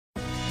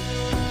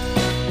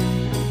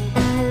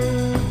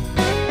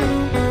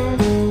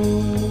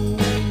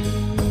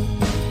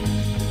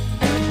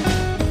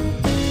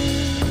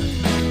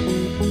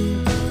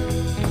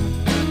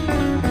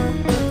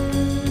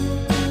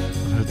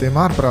šiem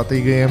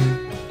ārprātīgajiem,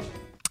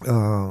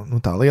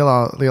 tā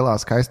lielā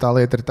skaistā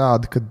lieta ir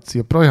tāda, ka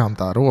joprojām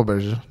tā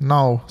robeža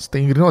nav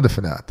stingri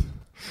nodefinēta.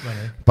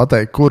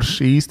 Pateikt, kurš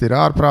īsti ir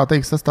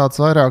ārprātīgs, tas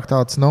tāds vairāk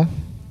tāds,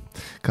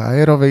 kā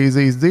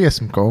Eirovīzijas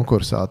dziesmu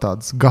konkursā,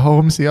 tāds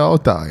gaumas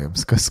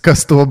jautājums,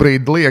 kas to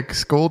brīdi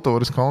liekas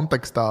kultūras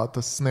kontekstā,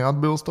 tas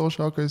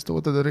neatbilstošākais, to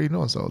tad arī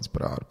nosauc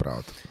par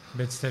ārprātu.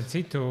 Bet starp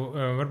citu,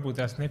 varbūt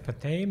tās ne pa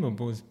tēmu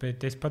būs,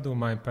 bet es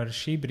padomāju par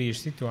šī brīža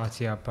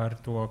situācijā par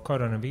to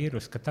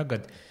koronavīrusu, ka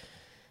tagad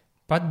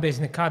pat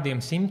bez nekādiem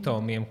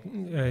simptomiem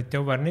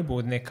tev var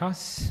nebūt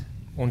nekas,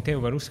 un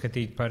tev var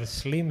uzskatīt par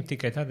slimu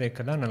tikai tādēļ,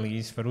 kad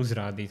analīzes var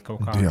uzrādīt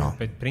kaut kādu.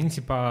 Bet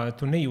principā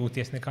tu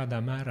nejūties nekādā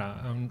mērā.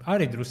 Un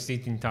arī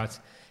druscītiņ tāds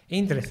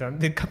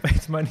interesanti,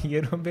 kāpēc mani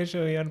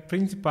ierobežoja.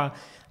 Principā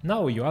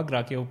nav, jo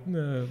agrāk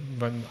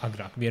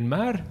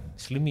vienmēr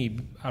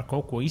slimība ar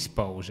kaut ko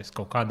izpaužas,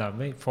 kaut kādā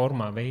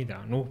formā veidā,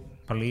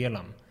 pa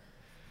lielam.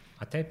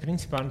 Te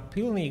principā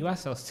pilnīgi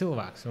vesels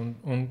cilvēks,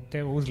 un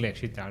tev uzliek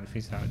šitādi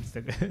visādas.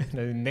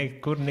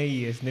 Nekur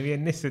neies,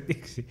 nevienu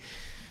nesatiksi.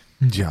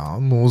 Jā,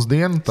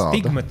 mūsdienu tāda.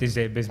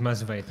 Stigmatizē bez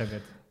maz vai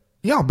tagad.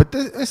 Jā, bet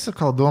es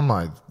atkal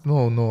domāju,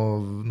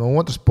 no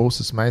otras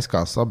puses mēs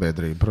kā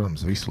sabiedrība,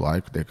 protams, visu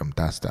laiku tiekam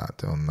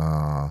testēti. Un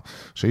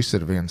šis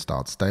ir viens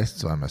tāds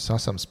tests, vai mēs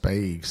esam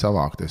spējīgi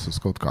savākties uz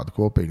kaut kādu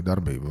kopīgu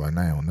darbību vai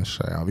ne. Un es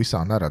šajā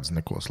visā neredzu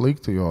neko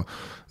sliktu, jo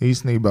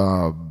īstenībā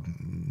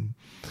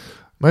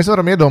mēs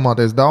varam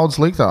iedomāties daudz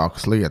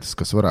sliktākas lietas,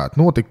 kas varētu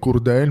notikt, kuru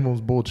dēļ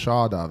mums būtu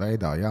šādā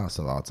veidā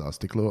jāsavācās.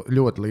 Tik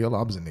ļoti liela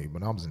apzinība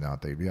un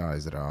apzinātība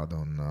jāizrāda.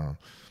 Un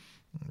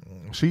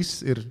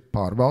šis ir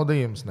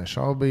pārbaudījums,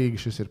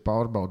 nešaubīgi. Šis ir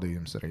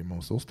pārbaudījums arī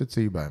mūsu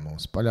uzticībai,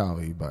 mūsu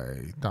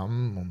paļāvībai. Tam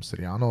mums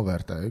ir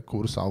jānovērtē,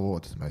 kurus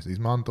avotus mēs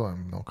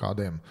izmantojam, no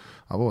kādiem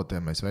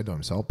avotiem mēs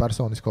veidojam savu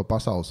personisko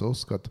pasaules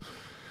uzskatu.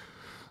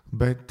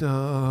 Bet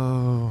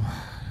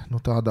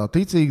tādā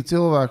ticīga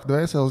cilvēka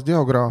dvēseles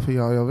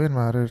geogrāfijā jau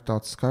vienmēr ir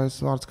tāds skaists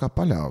vārds kā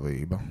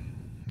paļāvība.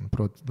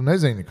 Protams, tu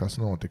nezini, kas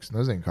notiks,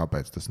 nezini,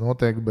 kāpēc tas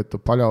notiek, bet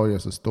tu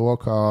paļaujies uz to,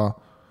 ka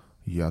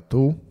ja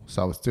tu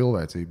savas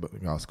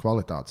cilvēcības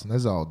kvalitātes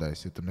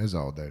nezaudēsi, ja tu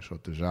nezaudēsi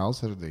šo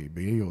žēlsirdību,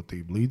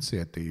 iejūtību,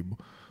 līdzcietību,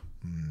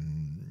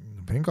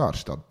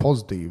 vienkārši tādu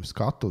pozitīvu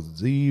skatu uz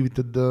dzīvi,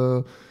 tad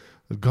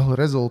gala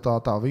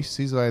rezultātā viss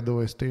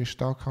izveidojas tieši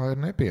tā, kā ir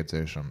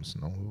nepieciešams.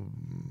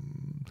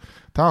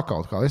 Tā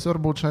kaut kā. Es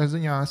varbūt šai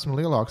ziņā esmu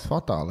lielāks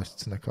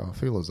fatālists nekā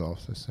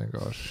filozofs. Es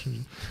vienkārši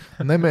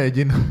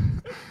nemēģinu.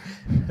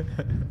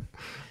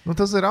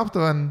 Tas ir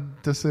aptuveni,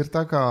 tas ir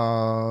tā kā,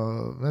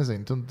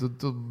 nezinu,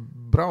 tu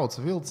brauc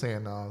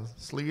vilcienā,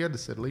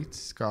 sliedes ir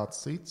licis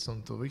kāds cits,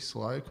 un tu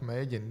visu laiku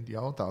mēģini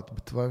jautāt,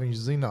 bet vai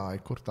viņš zināja,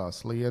 kur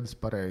tās sliedes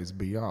pareizi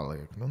bija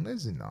jāliek.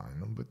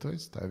 Nezināja, bet tu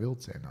esi tajā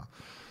vilcienā.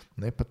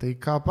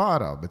 Nepatīk kā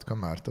pārā, bet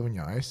kamēr tu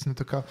viņā esi,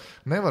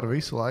 nevar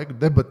visu laiku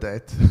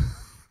debatēt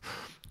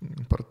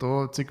par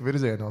to, cik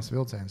virzienos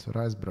vilciens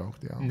var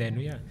aizbraukt. Jā.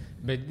 Jā.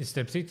 Bet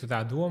starp citu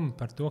tā doma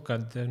par to, ka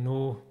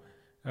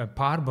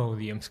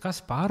pārbaudījums, kas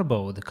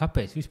pārbauda,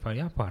 kāpēc vispār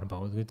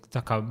jāpārbauda.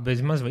 Tā kā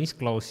bez maz vai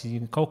izklausī,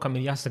 kaut kam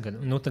ir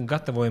jāsagada. Tad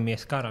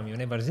gatavojamies karam, jo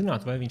nevar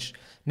zināt, vai viņš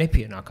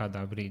nepienāk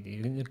kādā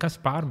brīdī. Kas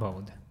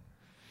pārbauda?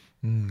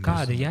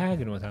 Kāda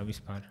jēga no tā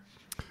vispār?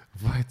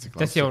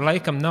 Tas jau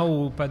laikam nav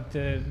pat,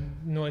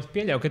 es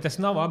pieļauju, ka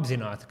tas nav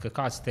apzināti, ka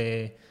kāds te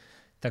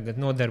tagad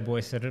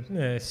nodarbojas ar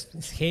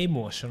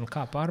schēmošanu,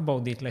 kā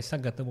pārbaudīt, lai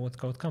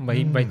sagatavotu kaut kam,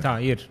 vai tā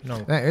ir?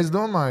 Nav. Nē, es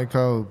domāju,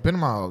 ka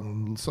pirmā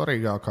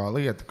svarīgākā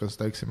lieta, kas,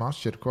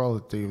 atšķir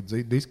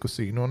kvalitatīvu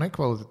diskusiju no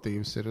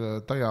nekvalitatīvas, ir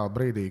tajā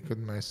brīdī,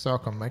 kad mēs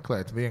sākam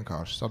meklēt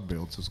vienkāršas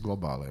atbildes uz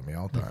globāliem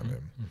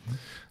jautājumiem.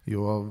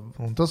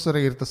 Un tas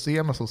arī ir tas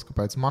iemesls,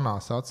 kāpēc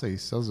manās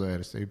acīs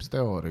sazvērestības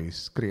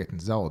teorijas krietni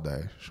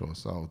zaudē šo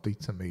savu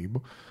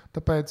ticamību.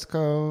 Tāpēc,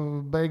 ka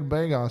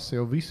beigās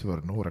jau visu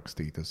var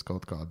norakstīt uz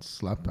kaut kādu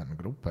slepenu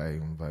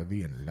grupējumu vai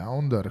vienu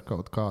ļaundara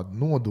kaut kādu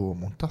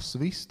nodomu, un tas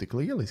viss tik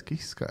lieliski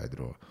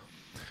izskaidro.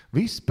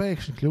 Viss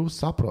pēkšņi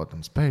kļūst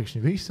saprotams, pēkšņi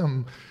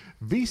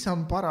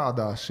visam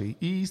parādās šī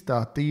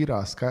īstā, tīrā,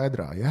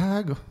 skaidrā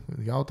jēga.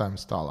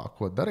 Jautājums tālāk,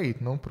 ko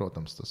darīt?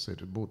 Protams, tas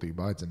ir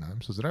būtībā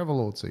aicinājums uz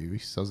revolūciju.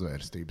 Visas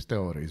sazvērstības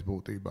teorijas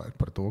būtībā ir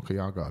par to, ka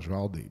jāgāž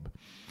valdība.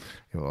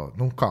 Jo,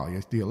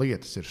 ja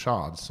lietas ir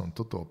šādas un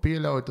tu to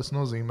pieļauj, tas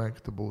nozīmē,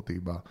 ka tu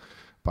būtībā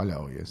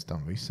paļaujies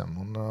tam visam.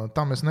 Un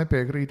tam es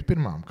nepiekrītu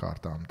pirmām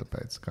kārtām,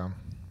 tāpēc, ka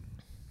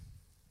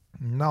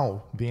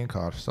nav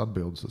vienkāršas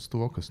atbildes uz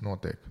to, kas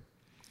notiek.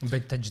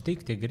 Bet taču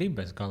tik tie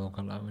gribas galu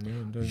galā.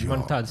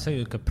 Man tāda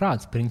sajūta, ka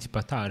prāts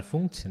principā tā arī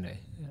funkcionē.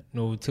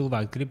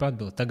 Cilvēki grib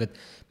atbildēt. Tagad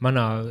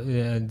manā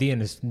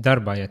dienas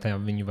darbā, ja tā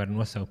viņi var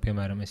nosaukt,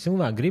 piemēram,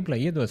 cilvēki grib, lai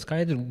iedod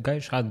skaidru,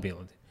 gaišu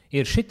atbildi.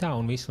 Ir šitā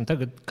un viss, un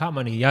tagad kā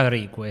man ir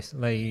jārīkojas,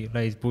 lai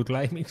es būtu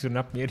laimīgs un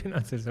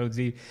apmierināts ar savu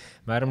dzīvi.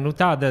 Mēram,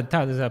 tāda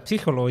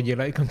psiholoģija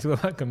laikam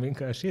cilvēkam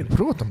vienkārši ir.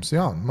 Protams,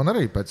 jā. Man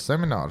arī pēc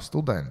semināra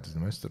studenti,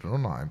 mēs tur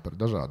runājam par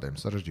dažādiem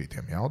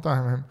sarežģītiem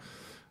jautājumiem.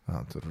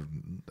 tur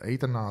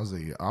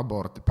eitanāzija,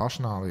 aborti,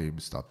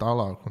 pašnāvības, tā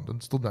tālāk. Un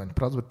tad studenti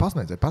prasa, bet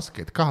pasniedzēji,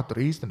 pasakiet, kā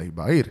tur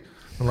īstenībā ir.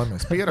 Nu, lai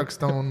mēs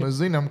pierakstam un mēs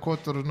zinām, ko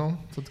tur,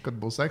 tad,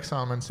 kad būs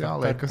eksāmens,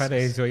 jāliek, kas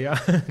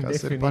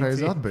ir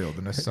pareiza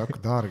atbilde. Un es saku,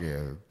 dārgie,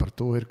 par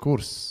to ir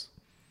kurs.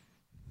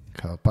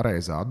 Ka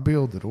pareizā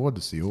atbilde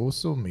rodas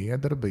jūsu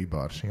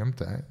miedarbībā ar šiem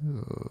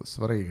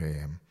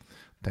svarīgajiem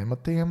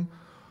tematiem.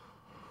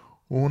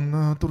 Un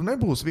tur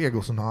nebūs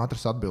vieglas un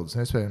ātras atbildes.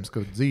 Iespējams, ka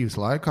dzīves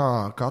laikā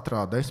katrā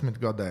 10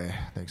 gadē,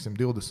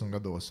 20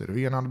 gados ir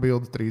viena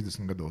atbilde,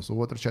 30 gados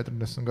otra,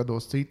 40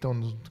 gados cita,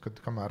 un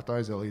kamēr tu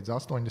aizies līdz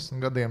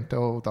 80 gadiem,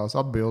 tev tās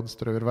atbildes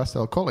tur ir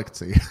vesela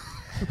kolekcija.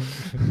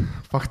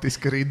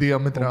 Faktiski arī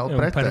diametrāli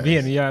pretēji. Par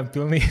vienu, jā,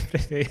 pilnīgi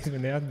pretēji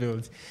man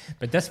atbildes.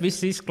 Bet tas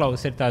viss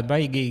izklausās ir tādi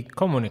baigi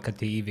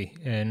komunikatīvi,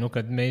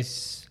 kad mēs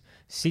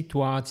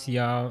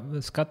situācijā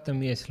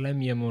skatāmies,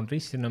 lemjam un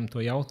risinam to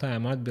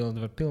jautājumu,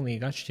 atbildi var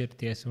pilnīgi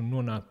atšķirties un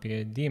nonākt pie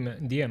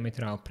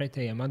diametrāli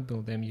pretējām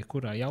atbildēm,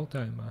 jebkurā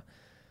jautājumā.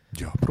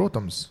 Jā,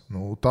 protams,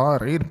 tā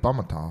arī ir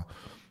pamatā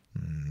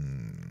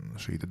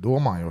šī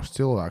domājoša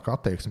cilvēka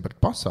attieksme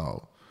pret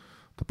pasauli.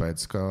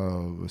 Tāpēc, ka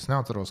es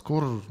neatceros,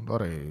 kur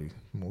arī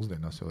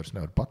mūsdienās jau vairs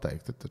nevar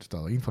pateikt, tad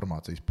tā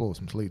informācijas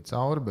plūsmas līdz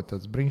cauri, bet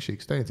tas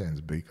brīnišķīgs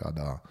teiciens bija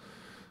kādā,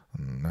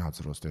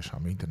 neatceros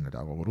tiešām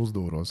internetā, kur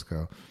uzdūros,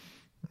 ka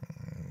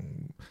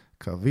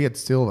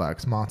vietas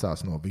cilvēks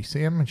mācās no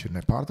visiem, viņš ir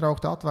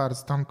nepārtraukti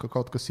atvērts tam, ka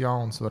kaut kas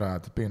jauns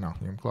varētu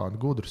pienākt viņam klāt.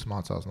 Gudrs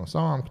mācās no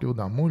savām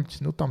kļūdām, muļķis,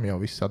 tam jau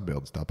viss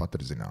atbildes tāpat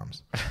ir zināmas.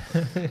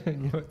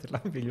 Ļoti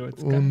labi,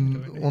 ļoti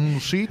skaidri. Un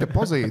šī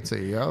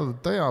pozīcija,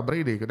 tajā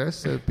brīdī, kad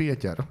es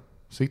pieķeru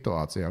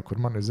situācijā,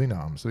 kur man ir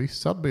zināmas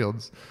visas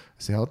atbildes,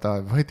 es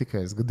jautāju, vai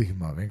tikai es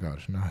gadījumā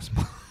vienkārši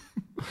neesmu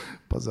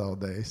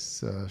pazaudējis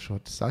šo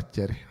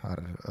saķeri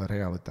ar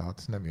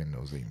realitātes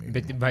neviennozīmību.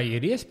 Bet vai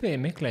ir iespēja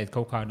meklēt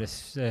kaut kādas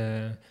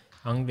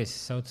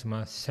angliski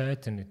saucamās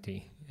certainty,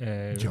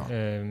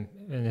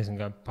 nezinu,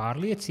 kā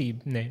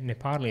pārliecība, ne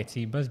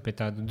pārliecības,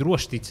 bet tādu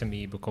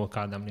drošticamību kaut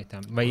kādām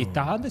lietām? Vai ir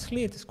tādas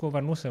lietas, ko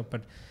var nosaukt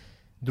par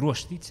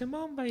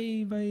drošticamām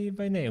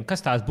vai ne? Un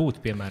kas tās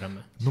būtu, piemēram?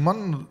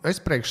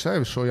 Es priekš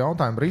sevi šo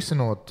jautājumu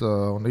risinot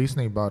un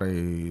īstenībā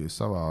arī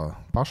savā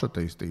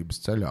pašattīstības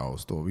ceļā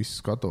uz to visu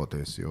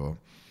skatoties, jo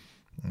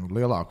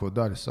lielāko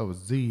daļu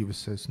savas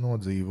dzīves es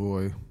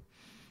nodzīvoju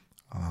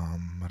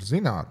ar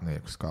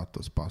zinātnieku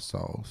skatu uz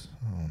pasaules.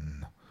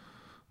 Un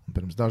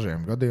pirms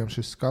dažiem gadiem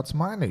šis skats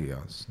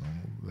mainījās.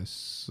 Es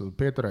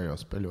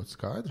pieturējos pie ļoti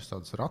skaidrs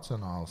tādas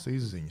racionālas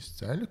izziņas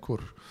ceļa,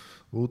 kur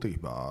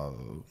būtībā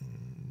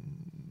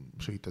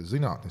šī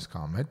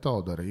zinātniskā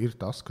metode arī ir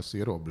tas, kas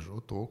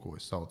ierobežo to, ko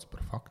es saucu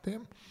par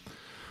faktiem.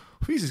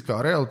 Fiziskā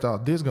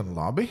realitāte diezgan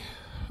labi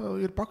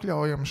ir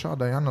pakļaujama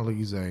šādai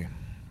analīzei.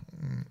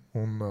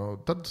 Un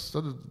tad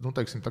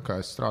teiksim, tā kā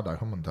es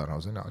strādāju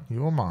humanitārā zinātņu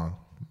jomā,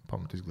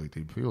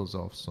 pamatizglītība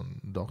filozofs un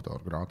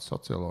doktora grāds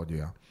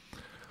socioloģijā,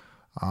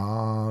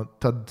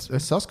 tad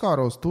es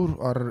saskāros tur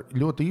ar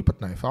ļoti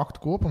īpatnēju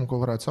faktu kopumu,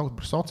 ko varētu saukt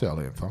par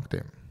sociālajiem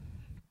faktiem.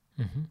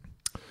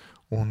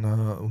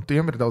 Un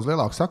tiem ir daudz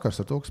lielāks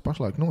sakars ar to, kas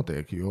pašlaik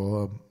notiek.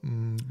 Jo,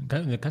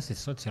 kas ir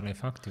sociālajie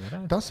fakti?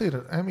 Varētu? Tas ir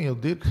Emīla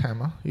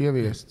Dirkhema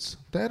ieviests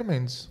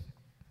termins,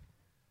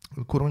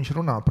 kur viņš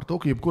runā par to,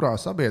 ka jebkurā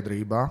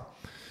sabiedrībā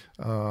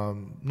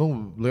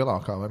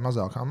lielākā vai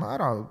mazākā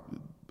mērā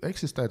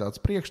eksistē tāds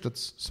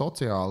priekšstats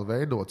sociāli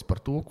veidots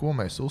par to, ko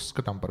mēs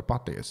uzskatām par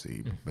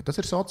patiesību. Bet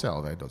tas ir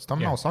sociāli veidots. Tam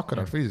nav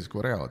sakara ar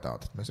fizisko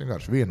realitāti. Mēs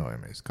vienkārši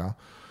vienojamies, ka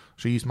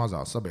šīs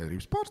mazās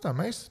sabiedrības pārstāvja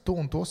mēs to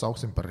un to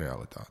sauksim par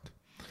realitāti.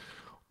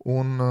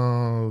 Un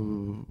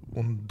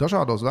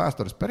dažādos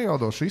vēstures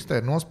periodos šis te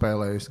ir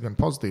nospēlējis gan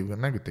pozitīvi,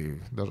 gan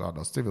negatīvi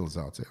dažādās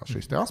civilizācijās.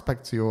 Šis te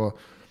aspekts, jo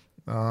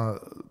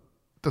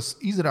tas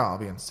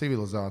izrāviens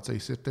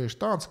civilizācijas ir tieši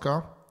tāds,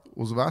 ka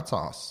uz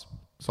vecās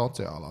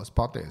sociālās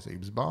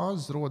patiesības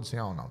bāzes rodas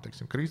jaunām.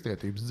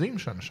 Kristietības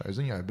dzimšana šai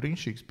ziņā ir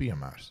brīnišķīgs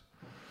piemērs.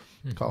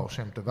 Kā uz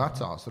šiem te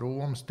vecās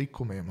Romas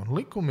tikumiem un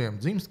likumiem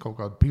dzimst kaut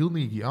kāda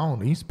pilnīgi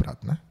jauna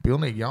izpratne,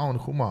 pilnīgi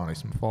jauna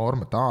humanisma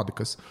forma, tāda,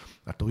 kas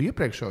ar to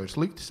iepriekšējo ir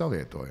slikti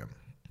savietojama.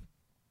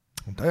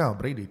 Un tajā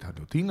brīdī tā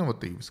ļoti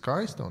inovatīva,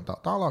 skaista un tā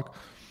tālāk.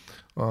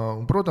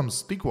 Un,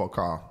 protams, tikko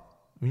kā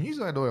viņi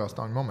izveidojās,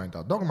 tā viņi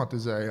momentā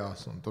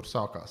dogmatizējās, un tur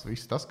sākās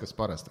viss tas, kas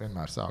parasti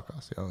vienmēr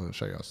sākās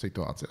šajās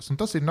situācijās. Un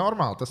tas ir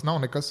normāli, tas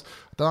nav nekas,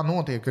 tā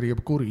notiek ar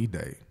jebkuru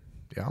ideju.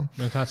 Ja?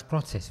 Tāds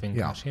process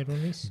vienkārši ir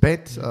un viss.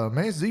 Bet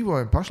mēs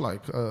dzīvojam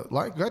pašlaik,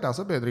 laika gaidā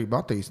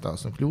sabiedrība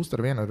attīstās un kļūst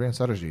ar vien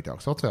sarežģītāk.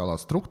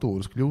 Sociālās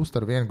struktūras kļūst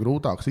ar vien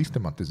grūtāk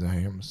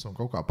sistematizējamas un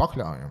kaut kā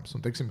pakļaujamas.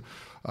 Un,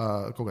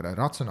 kaut kādai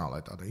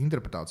racionālai tādai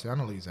interpretācija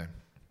analīzē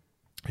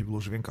ir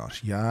gluži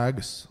vienkārši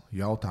jēgas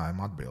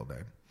jautājumu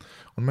atbildēm.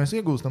 Un mēs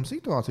iegūstam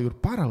situāciju, kur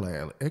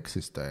paralēli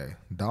eksistē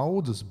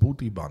daudzas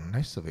būtībā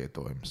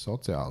nesavietojamas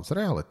sociālas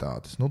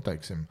realitātes.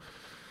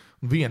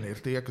 Viena ir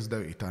tie, kas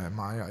 9.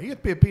 mājā iet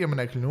pie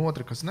pieminekļa, un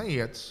otra, kas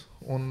neiet.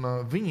 Un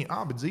viņi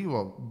abi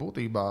dzīvo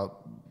būtībā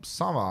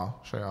savā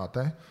šajā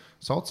te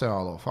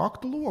sociālo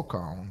faktu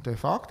lokā. Un tie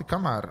fakti,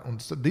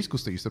 un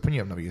diskusijas ar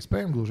viņiem nav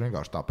iespējams, gluži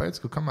vienkārši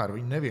tāpēc, ka kamēr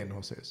viņi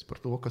nevienosies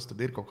par to, kas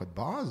tad ir kaut kādi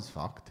bāzes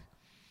fakti,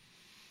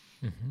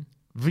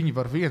 viņi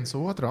var viens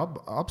otru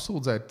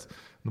apsūdzēt,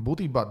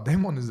 būtībā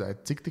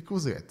demonizēt, cik tik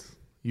uziet.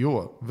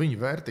 Jo viņa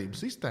vērtību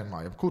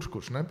sistēmā, ja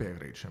kurš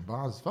nepiekrīt šiem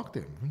bāzes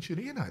faktiem, viņš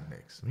ir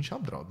ienaidnieks. Viņš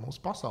apdraud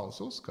mūsu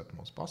pasaules uzskatu,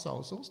 mūsu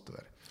pasaules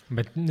uztveri.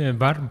 Bet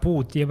var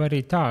būt jau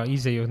arī tā,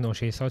 izejot no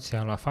šī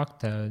sociālā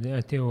fakta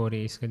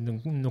teorijas, ka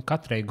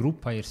katrai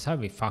grupai ir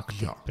savi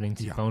fakti,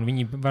 principā, un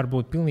viņi var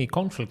būt pilnīgi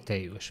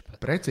konfliktējoši. Pat.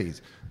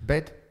 Precīzi,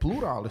 bet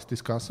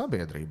plurālistiskā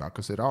sabiedrībā,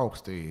 kas ir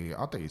augsti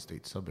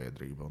attīstīta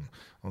sabiedrība,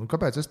 un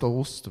kāpēc es to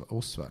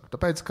uzsveru?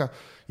 Tāpēc, ka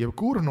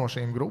jebkura no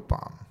šīm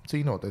grupām,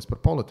 cīnoties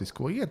par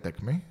politisko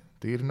ietekmi,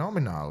 tīri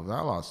nomināli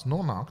vēlās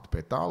nonākt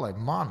pie tā, lai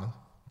mana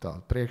tā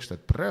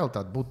priekšstata par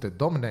realitāti būtu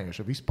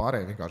dominējuša,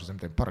 vispārēji vienkārši zem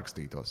tiem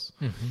parakstītos.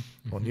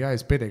 Un ja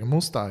es pietiekami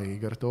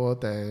uzstājīgi ar to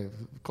te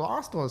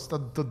klāstos,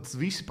 tad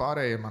visi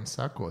pārējie man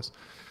sekos.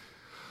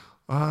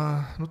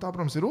 Tā,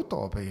 protams, ir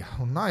utopija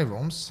un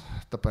naivums,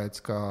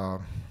 tāpēc, ka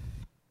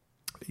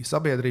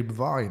sabiedrība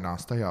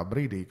vājinās tajā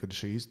brīdī, kad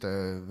šīs te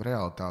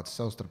realitātes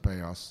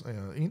savstarpējās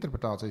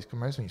interpretācijas, ka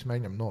mēs viņus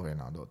mēģinām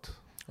novienādot.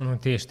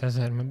 Tieši tas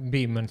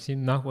bija mans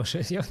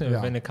nākošais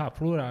jautājums, vai nekā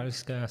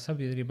plurāliskajā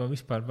sabiedrībā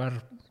vispār var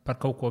par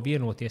kaut ko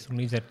vienoties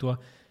un līdz ar to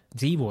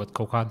dzīvot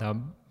kaut kādā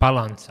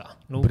balansā.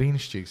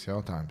 Brīnišķīgs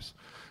jautājums.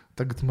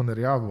 Tagad man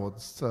ir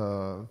jābūt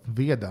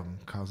viedam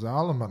kā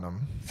Zālamanam.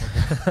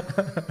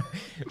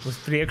 Uz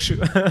priekšu.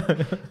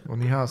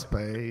 Un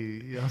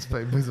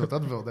jāspēj beidzot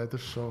atbildēt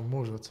uz šo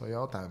mūžveco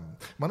jautājumu.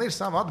 Man ir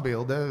sava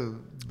atbilde,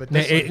 bet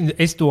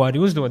es to arī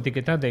uzdodu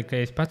tikai tādēļ,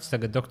 ka es pats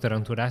tagad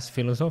doktorantūrā esmu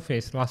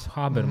filozofijas, lasu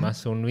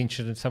Habermas, un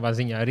viņš savā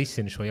ziņā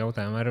risina šo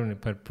jautājumu arī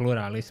par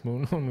plurālismu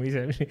un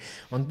visiem.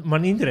 Un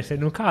man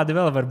interesē, kāda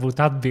vēl var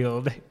būt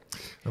atbilde?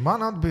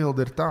 Man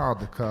atbilde ir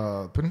tāda, ka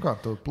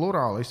pirmkārt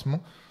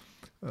plurālismu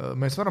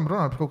mēs varam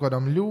runāt par kaut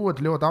kādām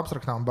ļoti, ļoti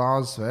abstraktām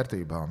bāzes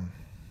vērtībām.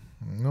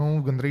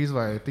 Gandrīz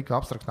vai tik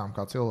abstraktām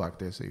kā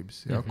cilvēktiesības,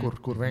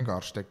 kur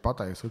vienkārši tiek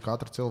pateikts, ka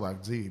katra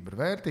cilvēka dzīve ir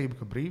vērtība,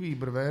 ka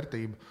brīvība ir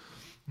vērtība.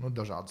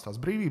 Dažādas tās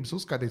brīvības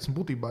uzskaitītas un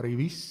būtībā arī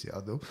viss.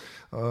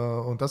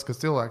 Un tas,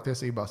 kas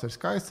cilvēktiesībās ir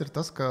skaists, ir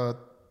tas, ka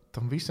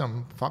tam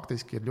visam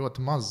faktiski ir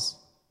ļoti maz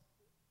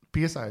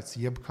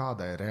piesaists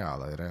jebkādai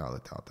reālai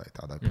realitātei,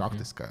 tādai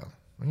praktiskai.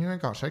 Viņi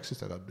vienkārši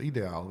eksistē tādā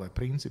ideāla vai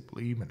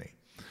principu līmenī.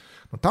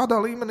 Tādā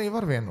līmenī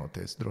var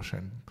vienoties, droši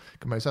vien,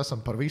 ka mēs esam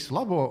par visu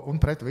labo un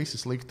pret visu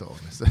slikto.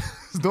 Es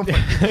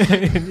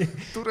domāju,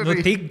 tur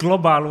arī... tik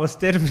globālos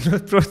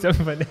terminos,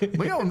 protams, vai ne?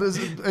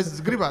 Es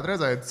gribētu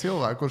redzēt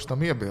cilvēku, kurš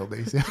tam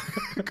iebildīs.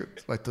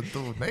 Vai tu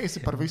neesi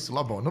par visu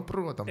labo?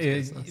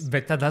 Protams.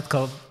 Bet tad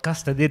atkal,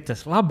 kas tad ir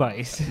tas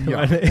labais?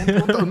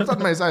 Un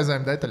tad mēs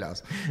aizējam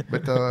detaļās.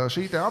 Bet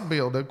šī te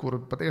atbilde, kur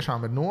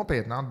patiešām ir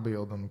nopietna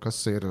atbilde, un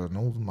kas ir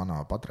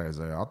manā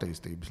patreizējā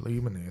attīstības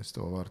līmenī, es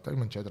to varu teikt,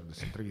 man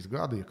 43 gadi.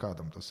 Ja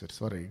kādam tas ir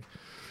svarīgi,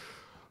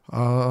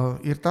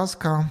 ir tas,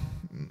 ka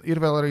ir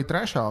vēl arī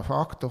trešā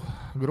faktu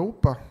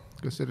grupa,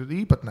 kas ir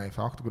īpatnēja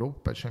faktu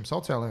grupa pēc šiem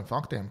sociālajiem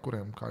faktiem,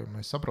 kuriem, kā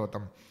mēs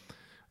saprotam,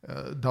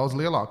 daudz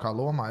lielākā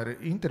lomā ir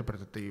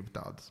interpretatīva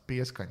tāda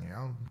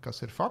pieskaņa,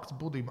 kas ir fakts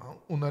būtībā,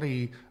 un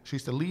arī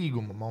šis te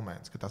līguma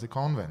moments, ka tās ir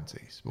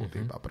konvencijas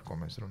būtībā, par ko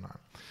mēs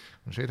runājam.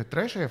 Un šie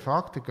trešie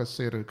fakti, kas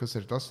ir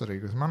tas arī,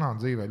 kas manā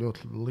dzīvē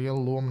ļoti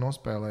lielu lomu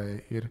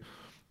nospēlēja, ir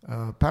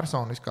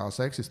personiskās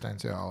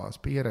eksistenciālās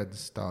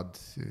pieredzes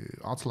tādi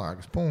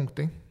atslēgas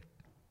punkti,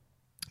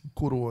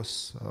 kuros,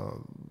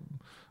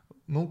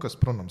 kas,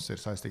 protams,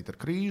 ir saistīti ar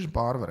krīžu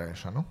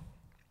pārvarēšanu,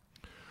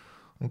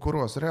 un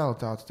kuros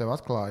realitāte tev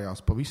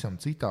atklājās pavisam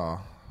citā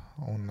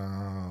un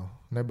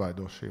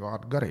nebaidoši šī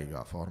vārda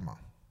garīgā formā,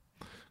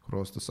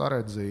 kuros tu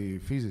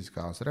saredzīji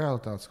fiziskās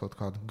realitātes kaut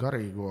kādu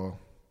garīgo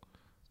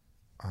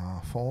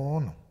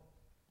fonu,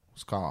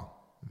 uz kā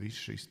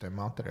viss šis te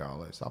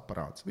materiālais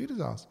aparāts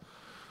virzās.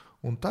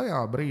 Un tajā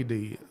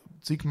brīdī,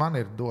 cik man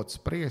ir dots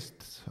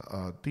spriest,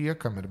 tie,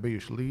 kam ir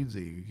bijuši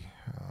līdzīgi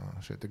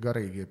šie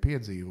garīgie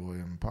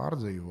piedzīvojumi,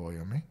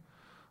 pārdzīvojumi,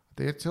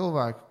 tie ir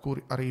cilvēki,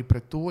 kuri arī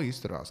pret to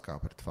izturās kā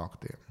pret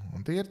faktiem.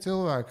 Un tie ir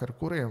cilvēki, ar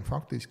kuriem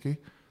faktiski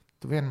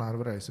tu vienmēr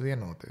varēsi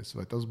vienoties.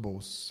 Vai tas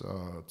būs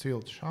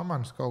cilts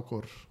šamans kaut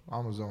kur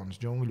Amazonas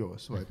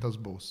džungļos, vai tas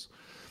būs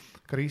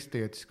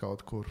kristietis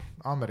kaut kur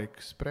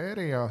Amerikas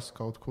prērijās,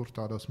 kaut kur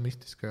tādos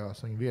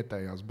mistiskajās viņa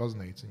vietējās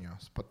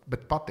baznīciņās.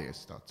 Bet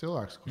patiesi tāds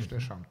cilvēks, kurš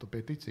tiešām tu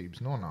pie ticības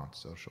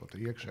nonācis ar šo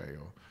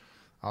iekšējo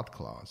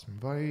atklāsmi.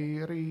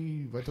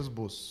 Vai tas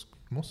būs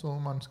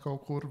musulmanis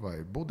kaut kur,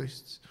 vai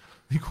budists.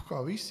 Viņi kaut kā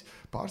visi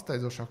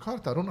pārsteidzošā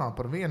kārtā runā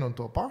par vienu un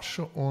to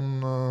pašu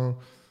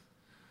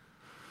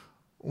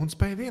un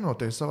spēja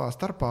vienoties savā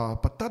starpā,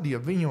 pat tad, ja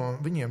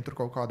viņiem tur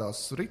kaut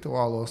kādās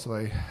rituālos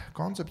vai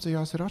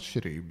koncepcijās ir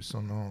atšķirības.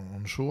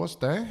 Un šo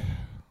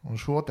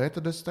te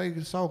tad es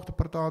teiktu sauktu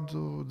par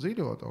tādu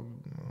dziļo,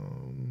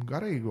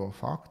 garīgo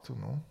faktu,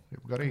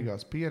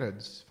 garīgās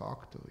pieredzes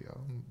faktu, ja,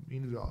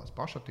 individuālās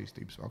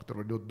pašattīstības faktu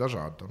var ļoti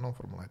dažādi to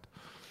noformulēt.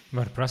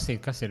 Var prasīt,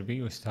 kas ir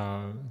bijusi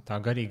tā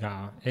garīgā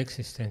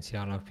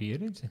eksistenciālā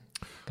pieredze,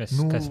 kas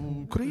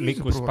krīze,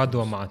 likus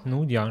padomāt?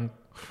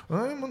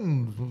 Man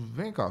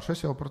vienkārši,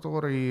 es jau par to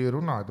arī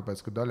runāju,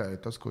 tāpēc, ka daļai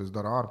tas, ko es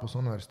daru ārpus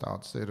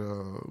universitātes, ir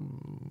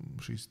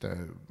šis te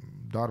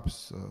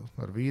darbs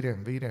ar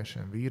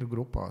vīriešiem, vīru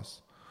grupās.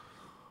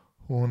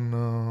 Un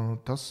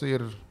tas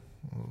ir,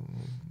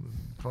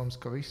 protams,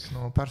 ka viss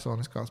no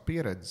personiskās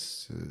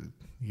pieredzes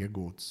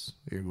iegūts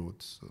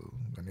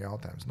gan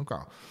jautājums.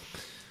 Kā?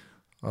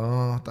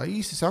 Tā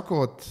īsi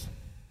sakot,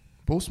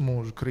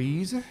 pusmūža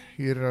krīze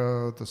ir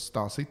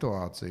tā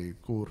situācija,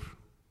 kur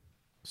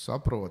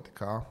saproti,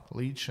 ka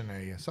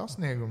līdzšinējie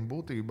sasniegumi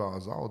būtībā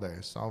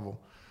zaudēja savu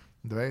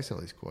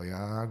dvēselisko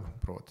jēgu.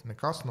 Proti,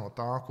 nekas no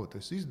tā, ko tu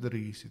esi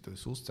izdarījis, tu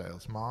esi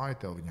uzcēlis māju,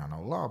 tev viņā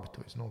nav labi,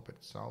 tu esi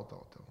nopircis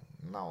auto, tev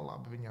nav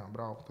labi viņā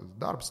braukt, tas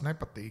darbs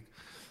nepatīk.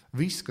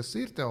 Viss, kas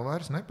ir, tev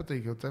vairs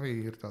nepatīk, jo tevī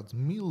ir tāds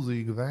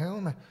milzīga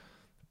vēlme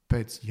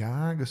pēc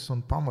jēgas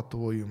un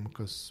pamatojuma,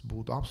 kas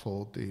būtu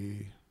absolūti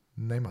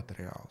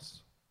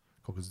nemateriāls,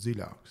 kaut kas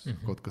dziļāks,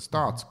 kaut kas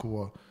tāds,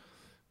 ko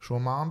šo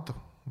mantu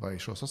vai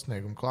šo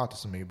sasniegumu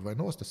klātesamība vai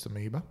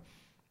nostasamība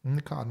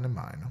nekāda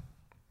nemaina.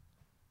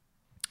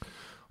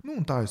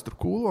 Un tā es tur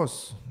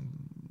kūlos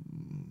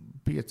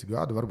 5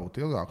 gadi, varbūt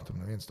ilgāk, tur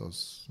neviens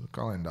tos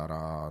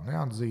kalendārā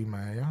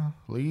neatzīmēja,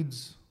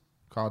 līdz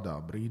kādā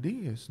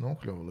brīdī es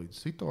nokļuvu līdz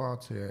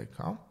situācijai,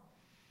 ka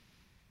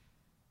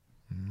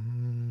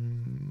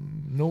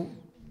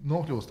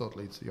nokļūstot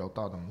līdz jau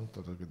tādam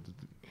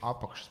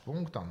apakšas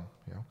punktam,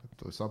 ja, kad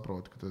tu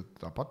saproti, ka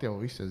tāpat jau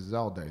viss esi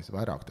zaudējis,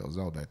 vairāk tev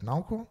zaudēt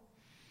nav ko.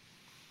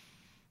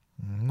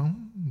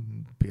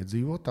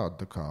 Piedzīvot tādu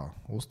tā kā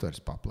uztveres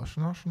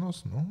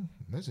paplašināšanos,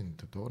 nezinu,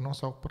 to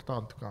nosaukt par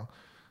tādu tā kā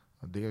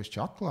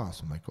dievišķu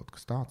atklāsmu vai kaut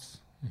kas tāds,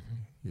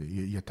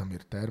 ja tam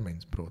ir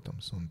termins,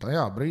 protams. Un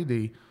tajā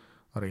brīdī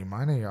arī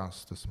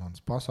mainījās tas mans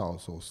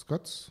pasaules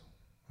uzskats.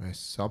 Es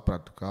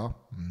sapratu, ka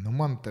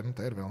man te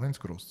ir vēl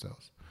viens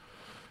krustcēls.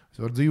 Es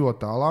varu dzīvot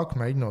tālāk,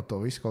 mēģinot to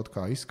visu kaut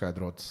kā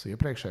izskaidrot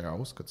iepriekšējā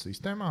uzskata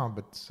sistēmā,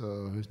 bet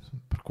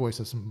par ko es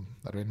esmu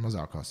arvien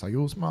mazākā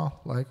sajūsmā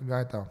laika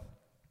gaitā.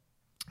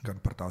 Gan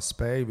par tā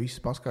spēju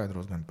visu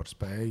paskaidros, gan par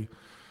spēju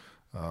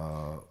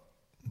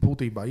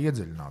būtībā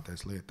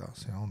iedziļināties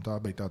lietās. Ja? Un tā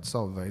bija tāda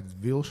sava veida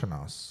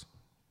vilšanās,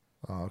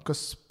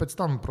 kas pēc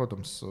tam,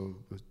 protams,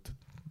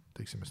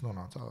 es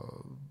nonācu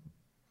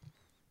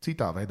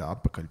citā veidā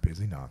atpakaļ pie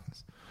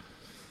zinātnes.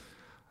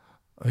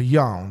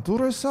 Jā, un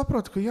tur es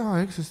sapratu, ka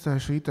eksistē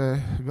šī te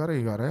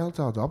garīgā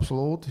realitāte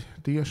absolūti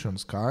tieši un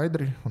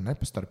skaidri un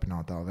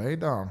nepastarpinātā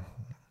veidā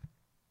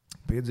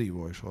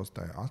piedzīvoju šos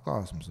te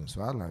atklāsmes un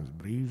svētlaimes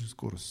brīžus,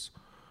 kurus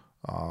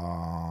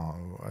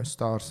es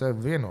tā ar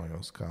sevi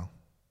vienojos, ka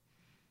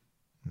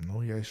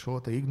ja es šo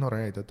te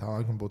ignorēju, tad tā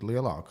būtu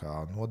lielākā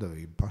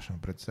nodevība pašam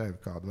pret sevi,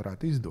 kādu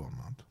varētu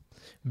izdomāt.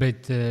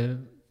 Bet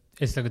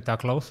es tagad tā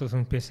klausos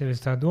un pie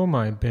sevis tā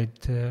domāju,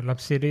 bet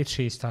labs ir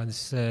šīs tādas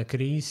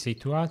krīzes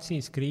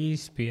situācijas,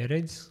 krīzes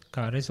pieredzes,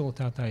 kā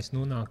rezultātā es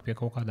nonāku pie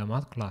kaut kādām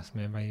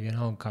atklāsmēm vai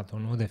vienalga, kā to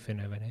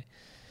nodefinē, vai ne?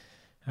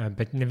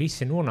 Bet ne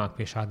visi nonāk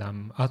pie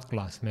šādām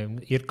atklāsmēm.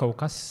 Ir kaut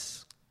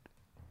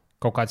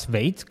kāds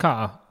veids,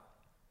 kā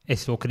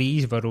es to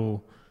krīzi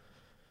varu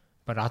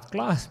par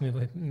atklāsmi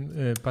vai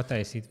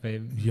pataisīt? Vai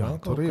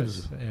tur ir.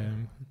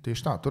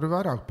 Tieši tā, tur ir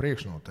vairāk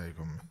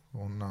priekšnoteikumi.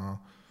 Un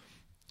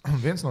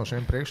viens no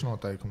šiem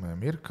priekšnoteikumiem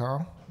ir,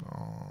 ka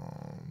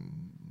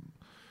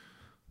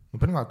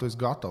pirmkārt, tu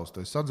esi gatavs,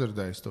 tu esi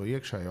sadzirdējis to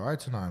iekšējo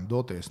aicinājumu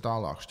doties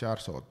tālāk,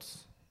 šķērsot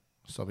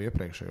savu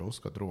iepriekšējo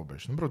uzskatu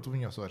robežu. Protams,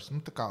 viņos vairs,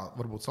 tā kā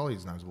varbūt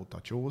salīdzinājums būtu tā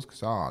čūska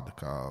sāda,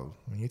 ka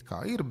viņi it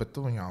kā ir, bet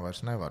tu viņā vairs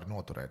nevari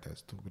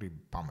noturēties, tu gribi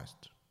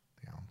pamest.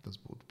 Jā, tas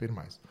būtu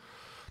pirmais.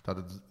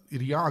 Tātad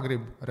ir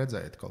jāgrib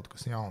redzēt kaut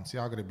kas jauns,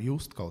 jāgrib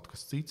just kaut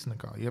kas cits,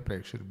 nekā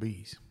iepriekš ir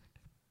bijis.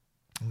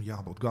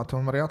 Jābūt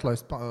gatavam arī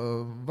atlaist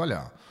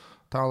vaļā.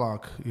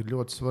 Tālāk ir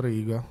ļoti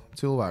svarīga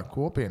cilvēku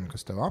kopiena,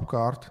 kas tev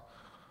apkārt,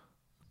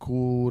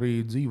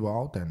 kuri dzīvo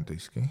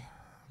autentiski,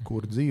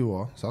 kuri dzīvo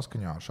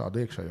saskaņā ar šādu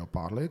iekšējo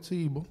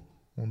pārliecību,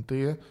 un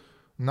tie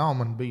nav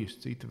man bijusi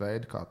citi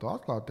veidi, kā to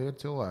atklāt. Tie ir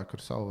cilvēki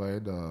ar savu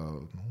veidu,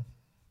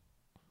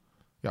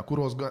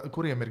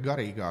 kuriem ir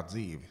garīgā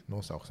dzīve,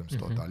 nosauksim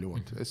to tā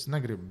ļoti. Es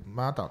negribu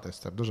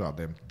mētāties ar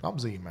dažādiem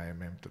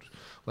apzīmējumiem,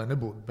 lai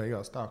nebūtu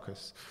beigās tā, ka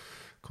es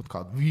kaut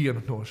kādu vienu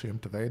no šiem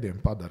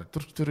veidiem padara.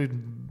 Tur ir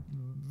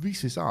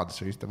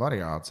visādas šīs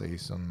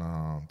variācijas, un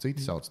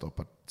citi sauc to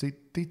par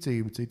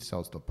ticību, citi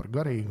sauc to par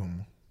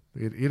garīgumu.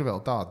 Ir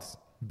vēl tādas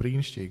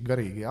brīnišķīgi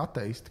garīgi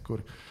ateisti,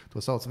 kur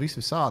to sauc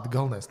visādi,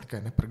 galvenais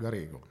tikai ne par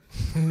garīgumu.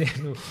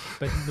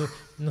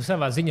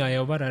 Savā ziņā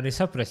jau var arī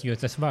saprast, jo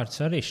tas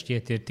vārds arī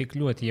šķiet ir tik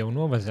ļoti jau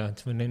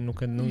novazāts,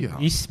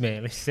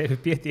 izsmēlis sevi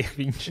pietiek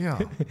viņš. Jā,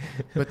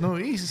 bet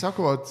īsi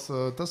sakot,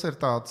 tas ir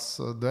tāds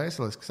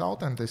dvēselisks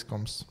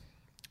autentiskums,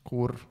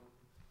 kur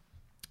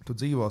Tu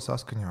dzīvo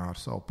saskaņā ar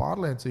savu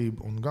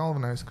pārliecību, un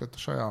galvenais, ka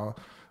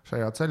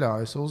šajā ceļā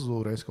esi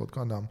uzūries kaut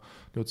kādām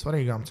ļoti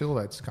svarīgām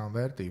cilvēciskām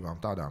vērtībām,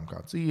 tādām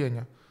kā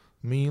cieņa,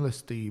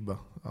 mīlestība,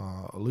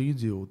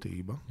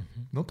 līdzjūtība.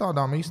 Nu,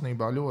 tādām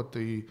īstenībā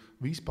ļoti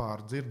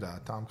vispār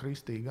dzirdētām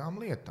kristīgām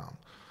lietām.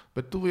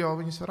 Bet tu jau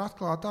viņas var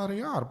atklāt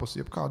arī ārpus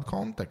jebkāda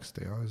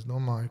konteksta. Ja? Es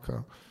domāju, ka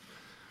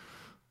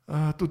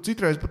tu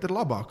citreiz pat ir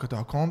labāk, ka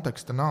tā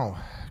konteksta nav,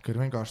 ka ir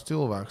vienkārši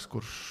cilvēks,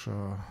 kurš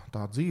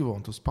tā dzīvo,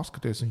 un tu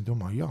paskaties, viņi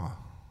domā, jā,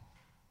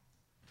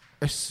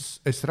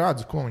 es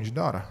redzu, ko viņš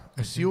dara.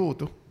 Es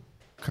jūtu,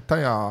 ka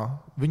tajā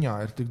viņā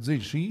ir tik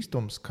dziļš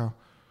īstums, ka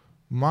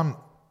man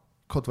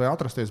kaut vai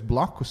atrasties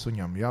blakus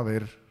viņam jau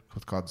ir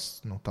kaut kāds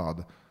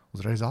tāda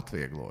uzreiz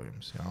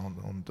atvieglojums. Ja?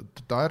 Un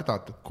tā ir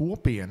tāda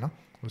kopiena.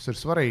 Tas ir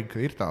svarīgi,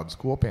 ka ir tādas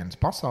kopienas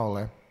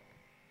pasaulē,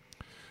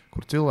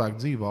 kur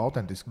cilvēki dzīvo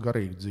autentisku,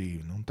 garīgu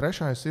dzīvi. Un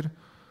trešais ir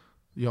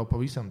jau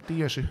pavisam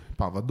tieši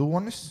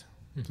pavadonis.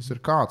 Tas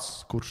ir kāds,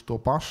 kurš to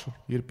pašu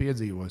ir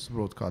piedzīvojis,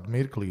 varbūt kādu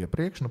mirkli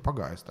iepriekš,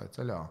 pagājis tajā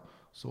ceļā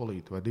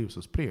solīti vai divas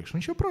uz priekšu.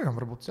 Viņš joprojām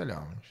var būt ceļā.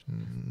 Viņš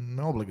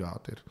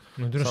neobligāti ir.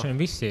 Droši vien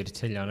visi ir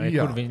ceļā,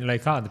 lai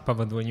kāda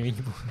pavadoņa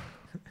viņi būtu.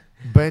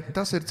 Bet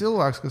tas ir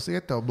cilvēks, kas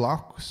iet tev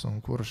blakus,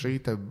 un kura šī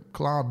te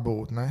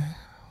klātbūtne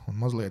un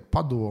mazliet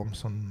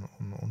padoms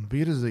un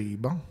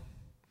virzība.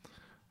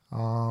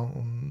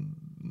 Un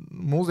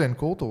mūsdienu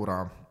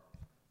kultūrā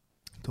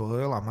to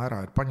lielā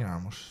mērā ir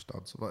paņēmuši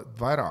tāds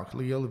vairāk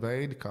lieli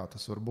veidi, kā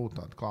tas var būt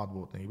tāda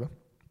klātbūtnība.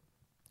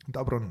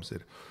 Tā, protams,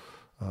 ir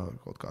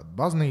kaut kāda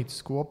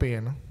baznīcas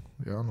kopiena,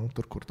 ja,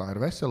 tur, kur tā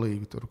ir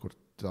veselīga, tur, kur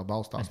tā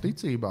balstās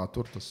ticībā,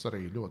 tur tas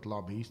arī ļoti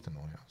labi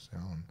īstenojās.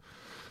 Ja, un,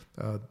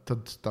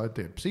 tad tā ir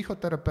tie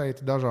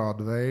psihoterapeiti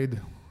dažādi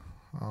veidi,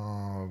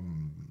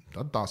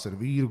 tad tās ir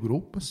vīru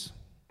grupas.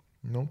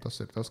 Tas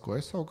ir tas, ko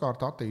es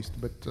savukārt attīstu,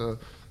 bet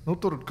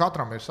tur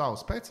katram ir sava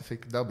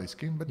specifika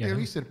dabiski, bet tie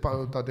visi ir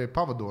tādie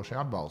pavadošie,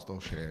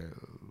 atbalstošie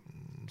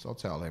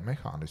sociālajie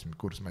mehānismi,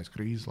 kurus mēs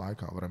krīzes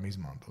laikā varam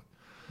izmantot.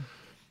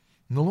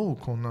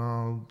 Lūk,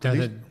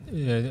 tātad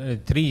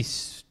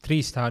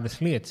trīs tādas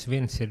lietas.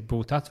 Viens ir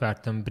būt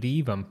atvērtam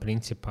brīvam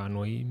principā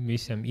no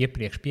visiem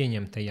iepriekš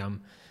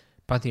pieņemtajām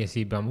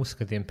patiesībām,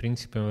 uzskatiem,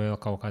 principiem vēl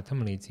kaut kā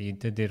tam līdzīgi.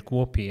 Tad ir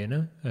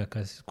kopiena,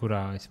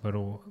 kurā es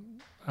varu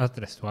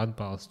atrast to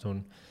atbalstu un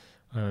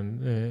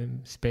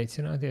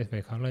spēcināties,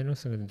 vai kā lai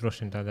nosaka,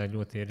 droši vien tādā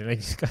ļoti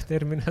reģiskā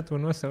terminā to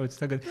nosauc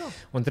tagad. Jā.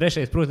 Un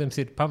trešais, protams,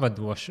 ir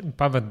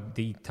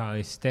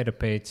pavadītājs,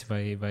 terapeits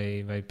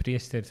vai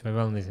priesteris vai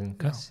vēl nezinu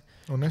kas. Jā.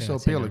 Un es jau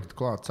pieliktu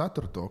klāt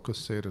ceturto,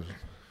 kas ir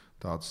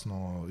tāds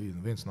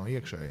viens no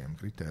iekšējiem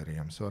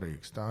kritērijiem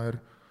svarīgs. Tā ir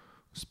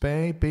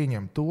spēja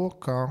pieņemt to,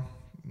 ka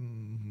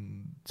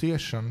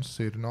ciešanas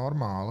ir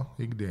normāla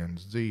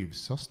ikdienas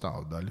dzīves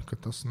sastāvdaļa,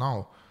 ka tas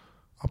nav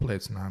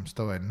apliecinājums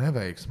tavai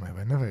neveiksmai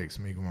vai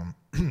neveiksmīgumam,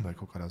 vai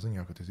kaut kādā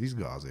ziņā, ka tu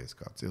izgāzies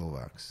kā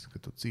cilvēks, ka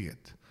tu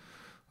cieti.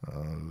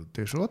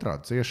 Tieši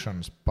otrādi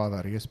ciešanas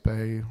paver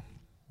iespēju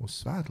uz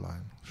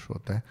svētlaimi šo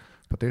te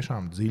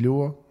patiešām dziļo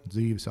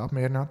dzīves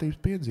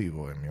apmierinātības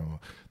piedzīvojumu, jo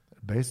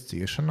bez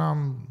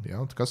ciešanām,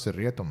 kas ir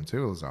rietumu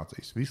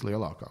civilizācijas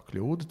vislielākā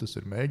kļūda, tas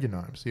ir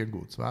mēģinājums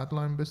iegūt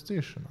svētlaimi bez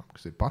ciešanām,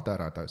 kas ir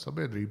patērētāja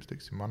sabiedrības,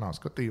 teiksim, manā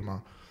skatījumā,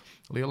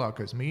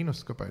 lielākais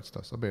mīnus, kāpēc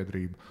tā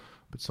sabiedrība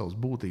pēc savas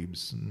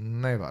būtības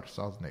nevar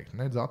sasniegt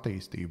nedz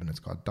attīstību,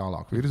 nedz kādu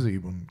tālāku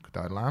virzību, un ka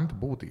tā ir lemta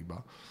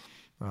būtībā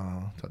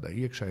tādai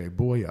iekšējai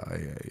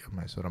bojājai, ja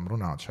mēs varam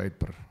runāt šeit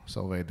par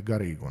savu veidu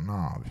garīgo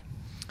nāvi.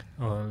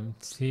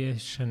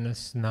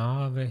 Ciešanas,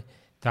 nāve,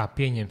 tā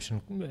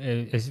pieņemšana.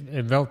 Es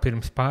vēl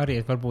pirms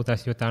pāriet, varbūt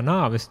tās, jo tā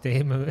nāves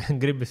tēma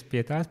gribas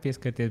pie tās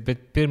pieskarties,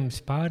 bet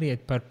pirms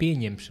pāriet par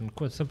pieņemšanu,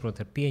 ko tu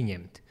saproti ar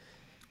pieņemt?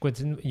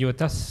 Jo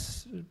tas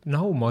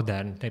nav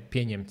moderni,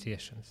 pieņemt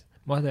ciešanas.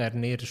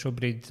 Moderni ir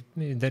šobrīd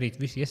darīt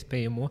visu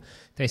iespējamo,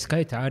 tā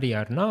skaitā arī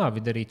ar nāvi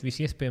darīt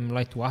visu iespējamo,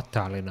 lai to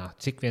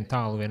attālinātu, cik vien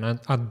tālu vien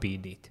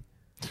atbīdīt.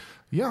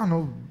 Jā,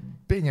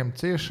 pieņemt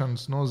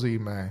ciešanas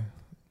nozīmē,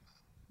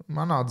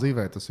 manā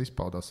dzīvē tas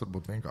izpaudās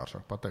varbūt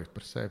vienkāršāk pateikt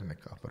par sevi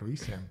nekā par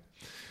visiem.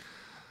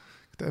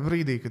 Tajā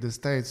brīdī, kad es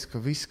teicu,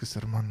 ka viss, kas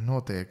ar mani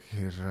notiek,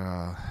 ir,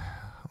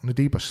 un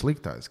ir īpaši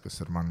sliktais,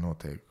 kas ar mani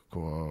notiek,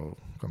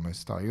 ka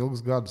mēs tā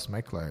ilgus gadus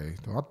meklēju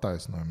to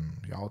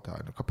attaisnojumu,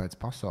 jautāju, kāpēc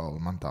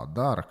pasaule man tā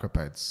dara,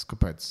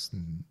 kāpēc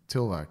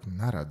cilvēki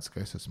neredz,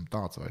 ka es esmu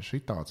tāds vai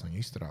šitāds, viņi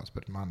izturās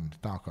pret mani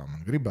tā, kā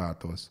man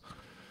gribētos.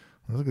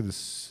 Un tagad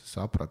es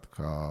sapratu,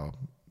 ka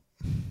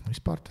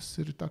vispār tas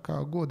ir tā kā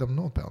godam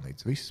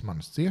nopelnīts. Visas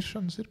manas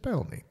ciešanas ir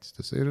pelnītas.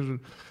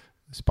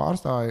 Es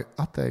pārstāju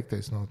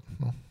atteikties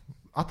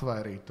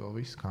atvairīt to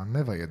visu kā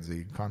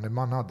nevajadzīgu, kā ne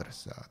man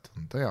adresētu.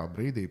 Un tajā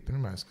brīdī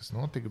pirmais, kas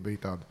notika,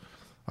 bija tāda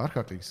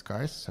ārkārtīgi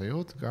skaista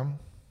sajūta, ka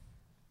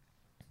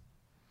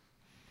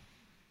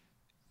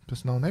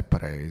tas nav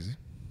nepareizi.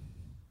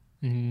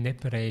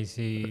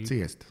 Nepareizi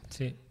ciest.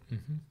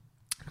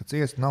 Ka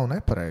ciest nav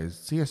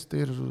nepareizi, ciest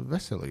ir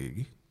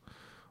veselīgi.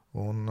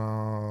 Un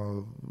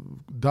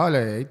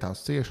daļēji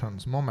tās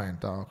ciešanas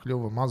momentā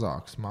kļuva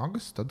mazāk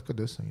smagas, tad, kad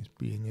es viņas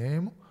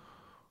pieņēmu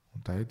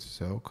un teicu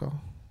sev, ka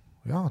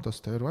jā,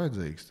 tas tev ir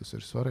vajadzīgs, tas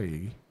ir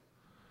svarīgi.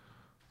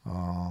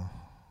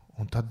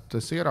 Un tad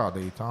es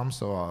ierādīju tām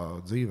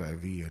savā dzīvē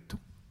vietu.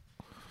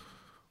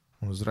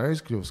 Un uzreiz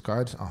kļuva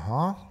skaidrs,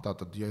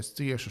 tātad, ja es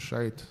ciešu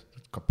šeit,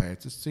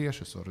 kāpēc es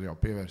ciešu, es varu jau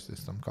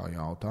pievērsties tam kā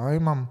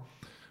jautājumam.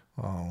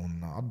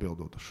 Un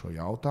atbildot uz šo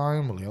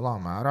jautājumu, lielā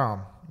mērā,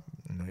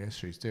 ja es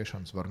šīs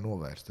ciešanas varu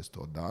novērst, es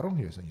to daru.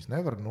 Ja es viņas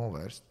nevaru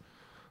novērst,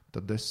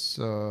 tad es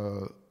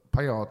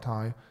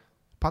pajautāju,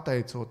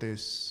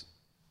 pateicoties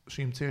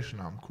šīm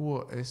ciešanām,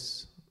 ko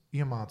es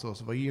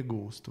iemācos vai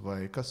iegūstu, vai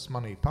kas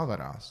manī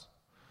paverās.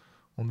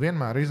 Un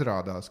vienmēr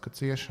izrādās, ka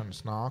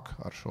ciešanas nāk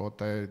ar šo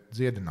te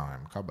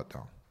dziedinājumu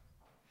kabatā.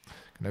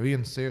 Ka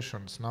nevienas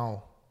ciešanas nav,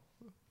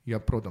 ja,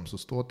 protams,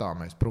 uz to tā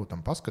mēs,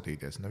 protams,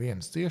 paskatīties,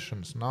 nevienas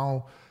ciešanas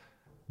nav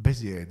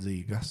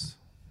bezjēdzīgas,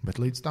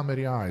 bet līdz tam ir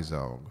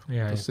jāizaug.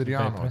 Jā, tas ir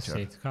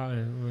jānoķer. Kā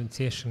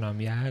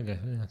ciešanām jēga,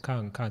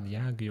 kāda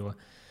jēga,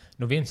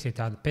 jo viens ir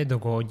tāda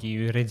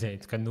pedagoģija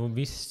redzēt, ka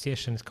visas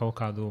ciešanas kaut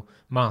kādu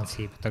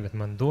mācību tagad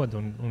man dod,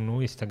 un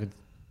es tagad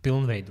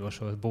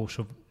pilnveidošos,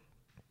 būšu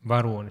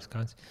varonis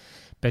kāds.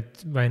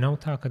 Bet vai nav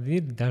tā, ka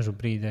ir dažu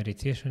brīdi arī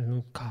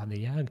ciešanas, kāda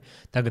jēga?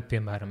 Tagad,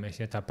 piemēram, mēs,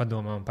 ja tā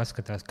padomā un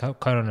paskatās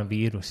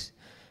koronavīrus,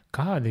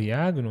 kāda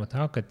jēga no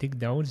tā, ka tik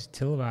daudz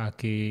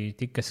cilvēki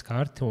tika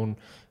skarti un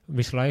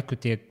visu laiku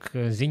tiek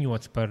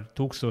ziņots par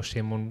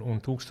tūkstošiem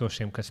un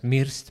tūkstošiem, kas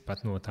mirst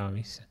pat no tā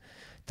visa?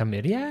 Tam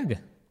ir jēga?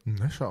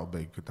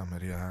 Nešaubīgi, ka tam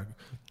ir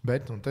jēga.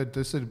 Bet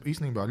tas ir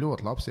īstenībā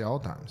ļoti labs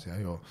jautājums,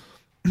 ja, jo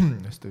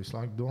es te visu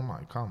laiku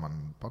domāju, kā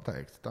man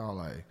pateikt tā,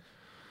 lai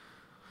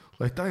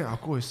tajā,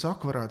 ko es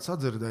saku, varētu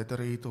sadzirdēt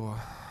arī to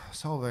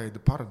savu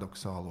veidu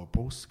paradoxālo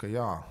pusi, ka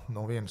jā,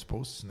 no vienas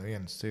puses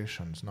nevienas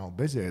ciešanas nav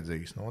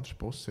bezjēdzīgas, no otras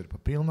puses ir pa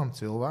pilnam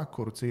cilvēku,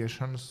 kuru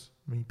ciešanas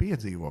viņi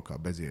piedzīvo kā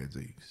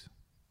bezjēdzīgas.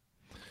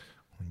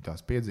 Viņi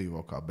tās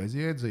piedzīvo kā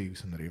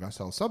bezjēdzīgas, un arī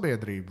vesela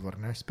sabiedrība var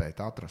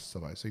nespēt atrast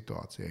savai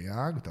situācijai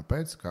jēgu,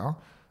 tāpēc, ka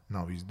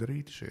nav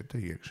izdarīti šie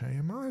te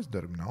iekšējie mājas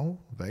darbi, nav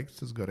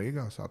veikts tas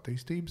garīgās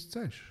attīstības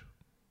ceļš.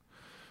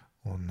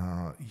 Un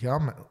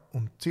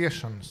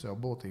ciešanas jau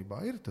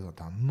būtībā ir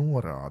tā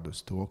norāda uz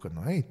to, ka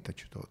ej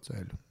taču to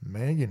ceļu,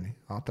 mēģini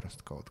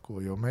atrast kaut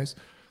ko, jo mēs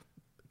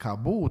kā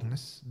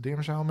būtnes,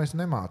 diemžēl mēs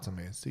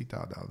nemācamies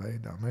citādā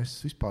veidā. Mēs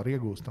vispār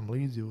iegūstam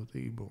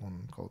līdzjūtību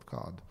un kaut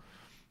kādu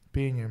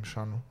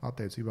pieņemšanu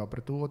attiecībā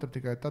pret otru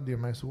tikai tad, ja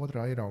mēs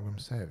otrā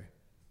ieraugam sevi.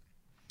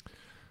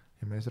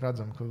 Ja mēs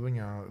redzam, ka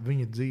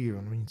viņa dzīve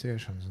un viņa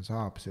ciešanas un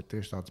sāpes ir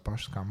tieši tādas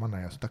pašas kā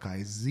manējās, tā kā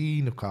es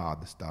zinu,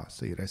 kādas tās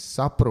ir, es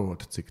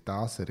saprotu, cik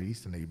tās ir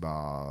īstenībā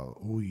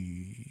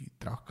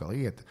traka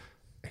lieta,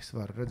 es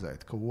varu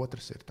redzēt, ka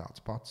otrs ir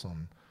tāds pats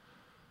un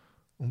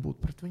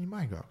būt pret viņu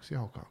maigāks,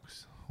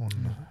 jaukāks.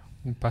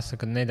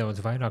 Pasaka nedaudz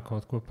vairāk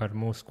kaut ko par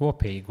mūsu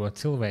kopīgo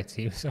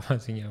cilvēcību savā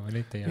ziņā, vai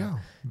ne tajā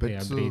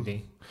brīdī.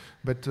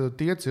 Bet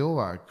tie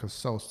cilvēki, kas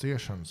savas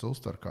ciešanas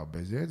uztver kā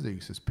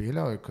bezjēdzīgas, es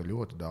pieļauju, ka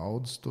ļoti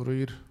daudz tur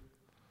ir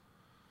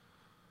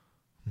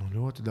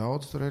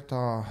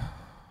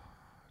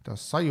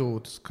tās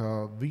sajūtas, ka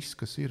viss,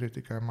 kas ir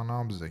tikai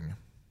mana apziņa.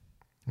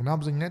 Un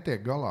apziņa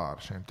netiek galā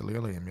ar šiem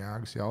lielajiem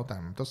jēgas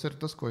jautājumiem. Tas ir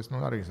tas, ko es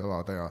arī savā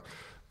tajā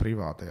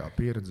privātajā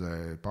pieredzē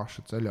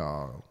paša ceļā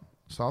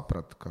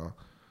sapratu, ka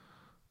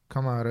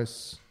kamēr es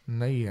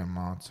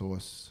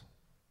neiemācos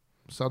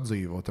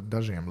sadzīvot ar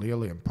dažiem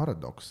lieliem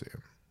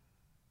paradoksiem,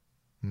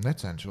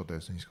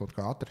 necenšoties viņus kaut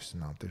kā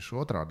atrisināt, tieši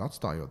otrādi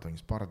atstājot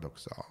viņus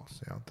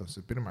paradoxālus. Ja? Tas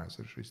ir pirmais,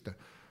 ir šis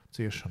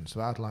ciešanas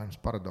svētlaimes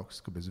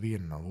paradoks, ka bez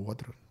viena nav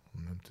otra.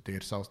 Tie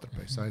ir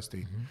savstarpēji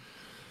saistīti.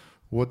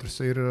 Otrs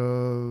ir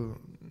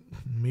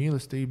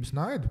mīlestības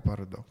naida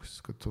paradoks,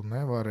 ka tu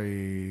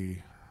nevari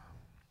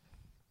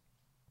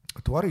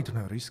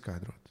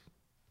izskaidrot.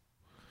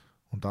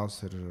 Un tās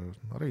ir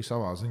arī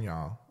savā ziņā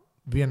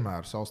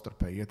vienmēr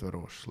savstarpēji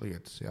ietverošas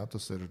lietas. Ja?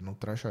 Tas ir,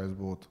 trešais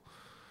būtu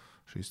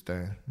šis te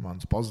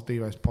mans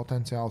pozitīvais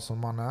potenciāls un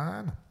mana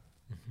ēna.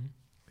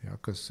 Ja,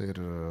 kas ir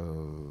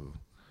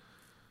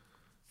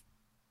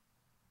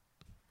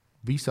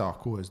visā,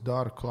 ko es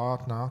daru,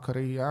 klāt nāk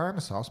arī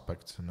ēnas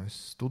aspekts. Un es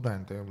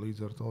studentiem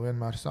līdz ar to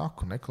vienmēr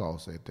saku,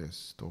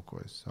 neklausieties to, ko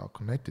es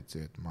saku,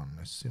 neticiet man,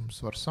 es jums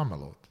varu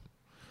samelot.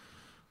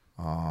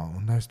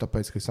 Un nevis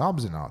tāpēc, ka es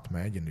apzināti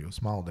mēģinu jūs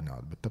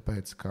maldināt, bet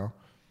tāpēc, ka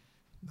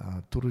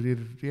tur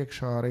ir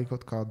iekšā arī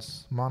kaut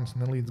kādas manas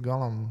nelīdz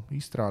galam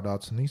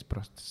izstrādātas un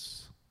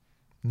izprastas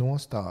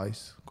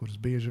nostājas, kuras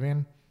bieži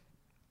vien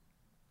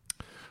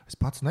es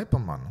pats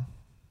nepamanu.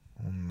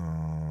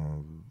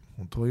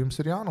 Un to jums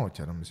ir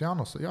jānoķer. Jums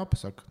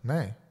jāpasaka,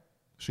 nē,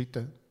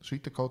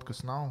 šita kaut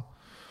kas nav.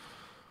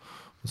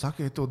 Un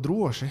sakiet to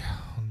droši.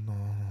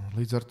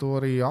 Līdz ar to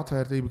arī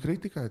atvērtība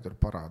kritikai tur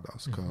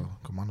parādās,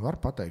 ka man var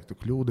pateikt, tu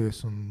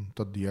kļūdies, un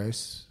tad, ja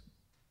es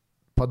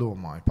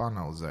padomāju,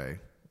 panalizēju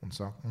un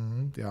saku,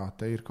 jā,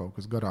 te ir kaut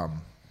kas garām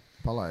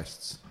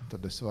palaists,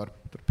 tad es varu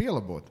tur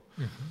pielabot.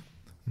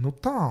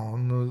 Tā,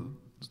 un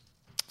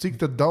cik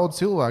tad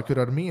daudz cilvēku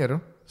ir ar mieru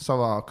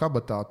savā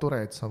kabatā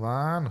turēt savu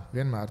ēnu,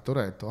 vienmēr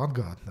turēt to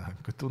atgādinājumu,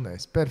 ka tu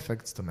neesi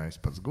perfekts, tu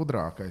neesi pats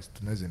gudrākais,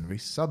 tu nezini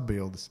visas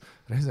atbildes.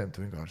 Reizēm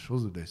tu vienkārši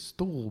uzvedies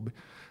stulbi.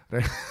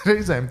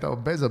 Reizēm tev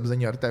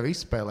bezapziņā ar tevi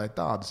izspēlē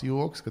tādas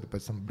joks, ka tu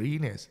pēc tam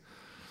brīnies.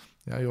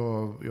 Ja,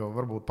 jo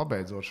varbūt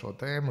pabeidzot šo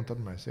tēmu, tad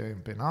mēs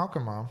ejam pie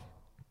nākamā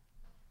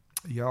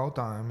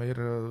jautājuma.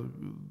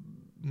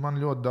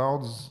 Man ļoti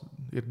daudz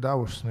ir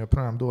devušas, un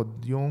joprojām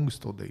dod Junga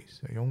studijas.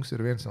 Ja Jungs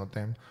ir viens no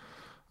tiem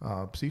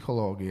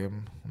psihologiem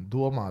un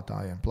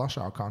domātājiem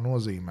plašākā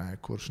nozīmē,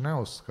 kurš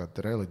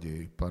neuzskata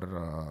reliģiju par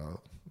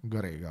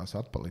garīgās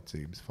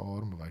atpalicības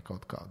formu vai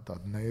kaut kādu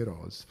tādu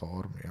neirozes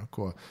formu, ja,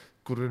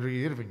 kur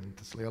ir viņa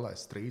tas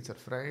lielais strīds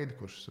ar Freidu,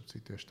 kurš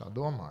tieši tā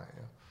domāja.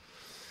 Ja.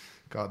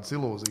 Kādas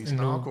ilūzijas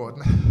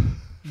nākotne.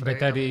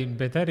 Bet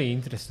arī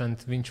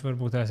interesanti, viņš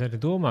varbūt tās arī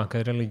domā, ka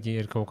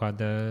reliģija ir kaut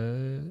kāda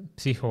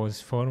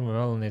psihozes forma,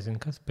 vēl nezinu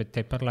kas, bet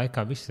te par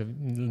laikā visa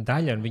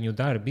daļa ar viņu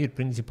darbu ir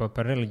principā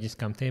par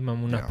reliģiskām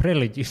tēmām un ap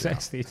reliģiju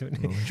saistītu.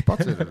 Viņš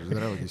pats ir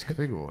reliģiska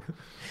figūra.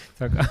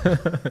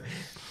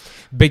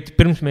 Bet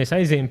pirms mēs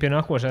aizējam pie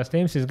nākošās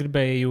tēmas, es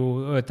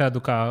gribēju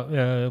tādu kā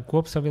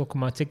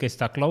kopsavilkumā, cik es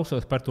tā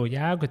klausos par to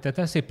jēgu, tad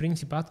tas ir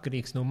principā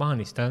atkarīgs no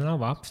manis. Tā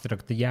nav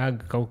abstrakta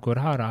jēga kaut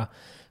kur ārā,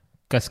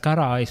 kas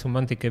karājas un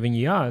man tikai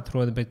viņi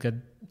jāatrod, bet kad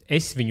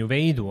es viņu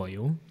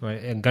veidoju,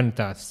 gan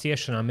tāds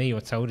ciešanām,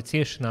 ejot cauri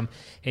ciešanām,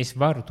 es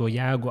varu to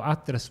jēgu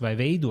atrast vai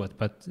veidot,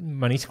 pat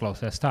man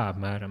izklausās tā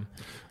apmēram.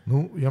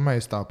 Nu, ja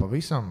mēs tā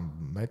pavisam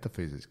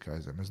metafiziski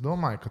aizem, es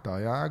domāju, ka tā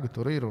jēga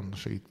tur ir un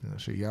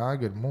šī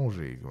jēga ir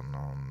mūžīga.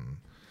 Un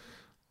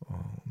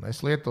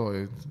es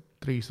lietoju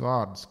 3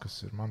 vārdus,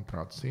 kas ir,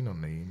 manuprāt,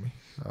 sinonīmi,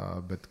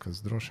 bet kas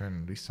droši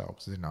vien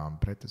izsauks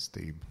zinām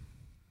pretestību.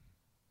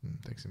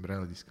 Teiksim,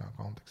 reliģiskā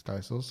kontekstā.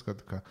 Es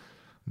uzskatu, ka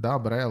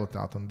daba,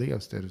 realitāte un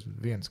dievs ir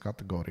vienas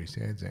kategorijas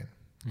jēdzieni.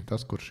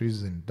 Tas, kurš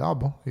izzina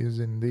dabu,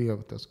 izzina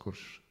dievu, tas,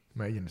 kurš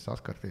mēģina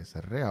saskarties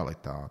ar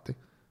realitāti,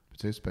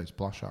 pēc iespējas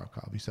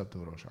plašākā,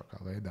 visaptvarošākā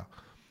veidā,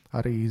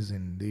 arī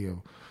izzina dievu.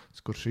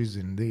 Tas, kurš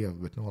izzina dievu,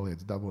 bet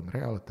noliedz dabu un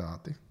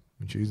realitāti,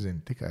 viņš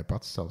izzina tikai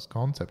pats savus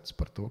konceptus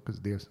par to, kas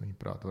dievs viņa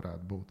prāt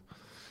varētu būt.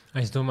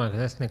 Es domāju,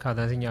 ka tas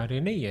nekādā ziņā arī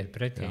neiet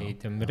pretī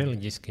tam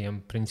reliģiskajam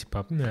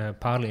principā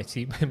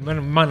pārliecībai.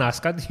 Manā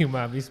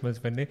skatījumā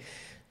vismaz, vai ne?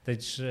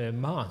 Taču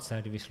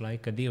māca arī visu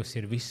laiku, ka Dievs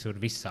ir visur,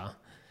 visā.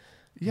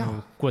 Nu,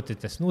 ko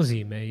tas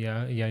nozīmē,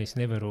 ja es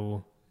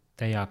nevaru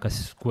tajā,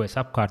 ko es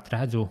apkārt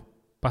redzu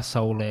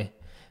pasaulē,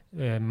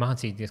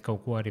 mācīties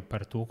kaut ko arī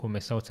par to, ko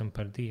mēs saucam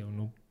par Dievu?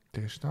 Nu.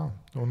 Tieši tā.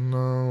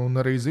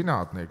 Un arī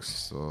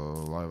zinātnieks,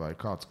 vai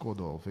kāds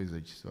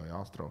kodolfiziķis vai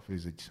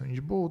astrofiziķis,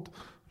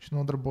 viņš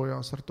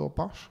nodarbojās ar to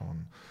pašu.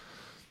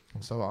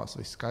 Un savās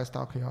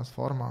viskaistākajās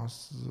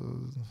formās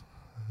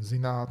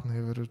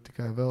zinātne ir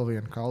tikai vēl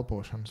viena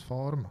kalpošanas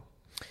forma.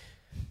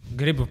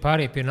 Gribu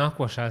pāriet pie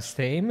nākošās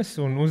tēmas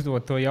un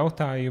uzdot to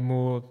jautājumu,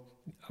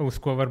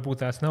 uz ko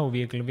varbūt tās nav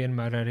viegli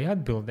vienmēr arī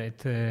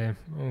atbildēt,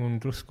 un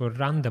drusku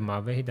randomā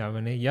veidā,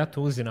 vai ne? Ja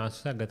tu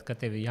uzzinātu tagad, ka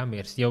tev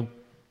jāmirst, jau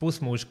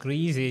pusmūža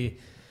krīze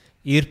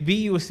ir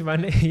bijusi, vai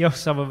ne, jau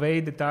sava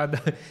veida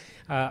tāda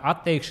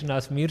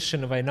atteikšanās,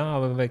 miršana vai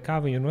nāve, vai kā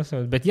viņu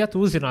nosaukt. Bet ja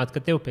tu uzzinātu,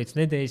 ka tev pēc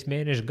nedēļas,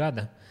 mēneša,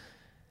 gada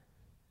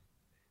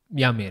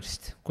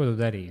jāmirst, ko tu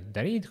darītu?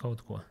 Darītu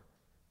kaut ko?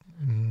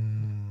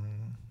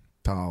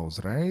 Tā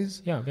uzreiz?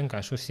 Jā,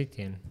 vienkārši uz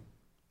sitienu.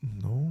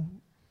 Nu,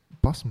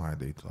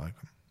 pasmaidīt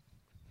laikam.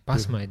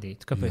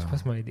 Pasmaidīt? Kāpēc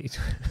pasmaidīt?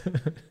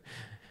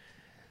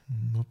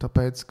 Nu,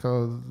 tāpēc, ka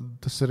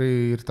tas arī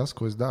ir tas,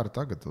 ko es daru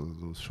tagad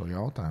uz šo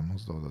jautājumu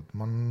uzdodot.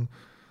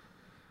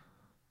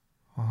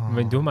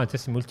 Vai domā,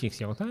 tas ir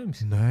muļķīgs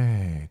jautājums?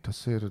 Nē, tas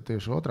ir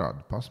tieši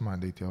otrādi.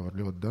 Pasmaidīt jau var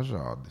ļoti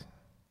dažādi.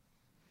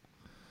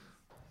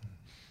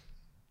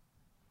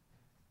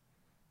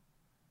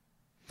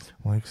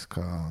 Man liekas,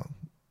 ka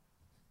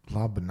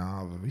laba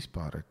nāve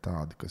vispār ir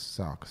tāda, kas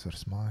sākas ar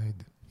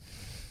smaidi.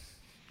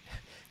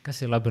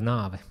 Kas ir laba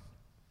nāve?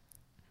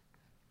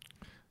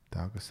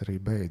 Tā, kas arī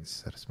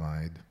beidzas ar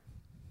smaidu.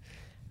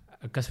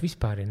 Kas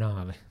vispār ir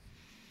nāve?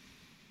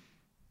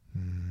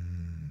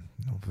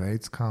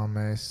 Veids, kā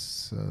mēs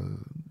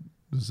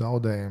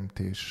zaudējam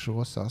tieši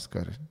šo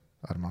saskari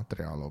ar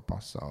materiālo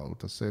pasauli.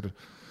 Tas ir,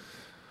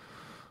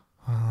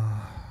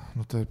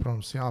 te,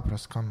 protams,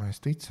 jāprasa, kam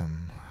mēs ticam.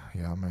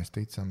 Ja mēs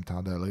ticam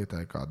tādai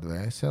lietai kā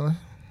dvēsele,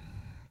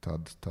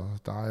 tad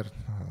tā ir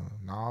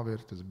nāve,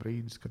 ir tas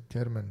brīdis, kad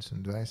ķermenis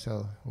un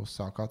dvēsele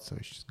uzsāk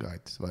atsevišķas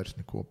gaitas, vairs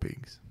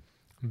nekopīgas.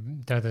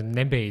 Tātad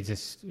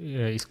nebeidzas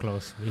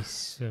izklausās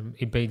viss,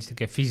 ir beidzas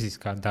tikai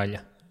fiziskā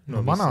daļa.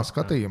 Manā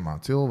skatījumā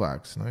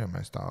cilvēks, ja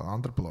mēs tā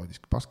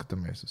antropoloģiski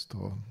paskatāmies uz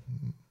to,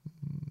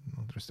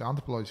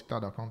 antropoloģiski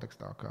tādā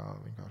kontekstā, kā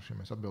vienkārši, ja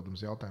mēs atbildam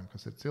uz jautājumu,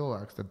 kas ir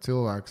cilvēks, tad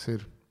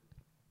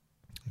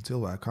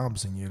cilvēka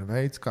apziņa ir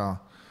veids, kā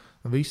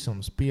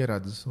visums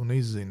pieredz un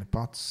izzina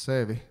pats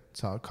sevi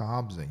kā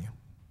apziņu.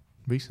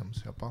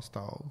 Visums jau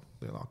pastāv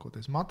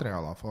lielākoties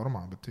materiālā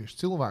formā, bet tieši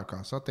cilvēkā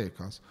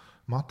satiekās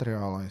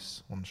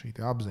materiālais un šī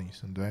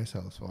apziņas un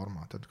dvēseles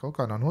formā. Tad kaut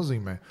kādā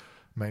nozīmē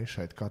mēs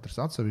šeit katrs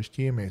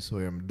atsevišķi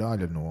iemiesojam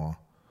daļu no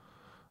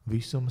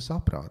visuma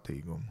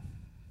saprātīgumu.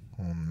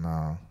 Un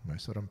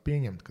mēs varam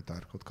pieņemt, ka tā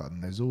ir kaut kāda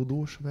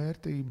nezūdoša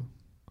vērtība.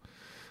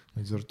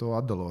 Līdz ar to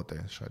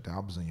atdaloties šai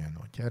apziņai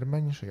no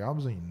ķermeņa, šī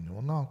apziņa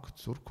nonāk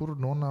tur, kur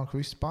nonāk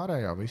viss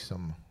pārējā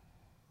visam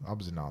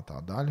apzinātā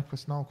daļa,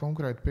 kas nav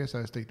konkrēti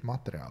piesaistīta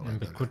materiālai.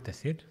 Bet kur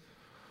tas ir?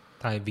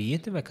 Tā ir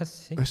vieta vai kas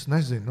tas ir? Es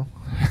nezinu.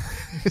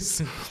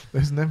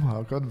 es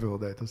nemāku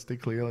atbildēt uz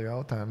tik lielu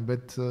jautājumu,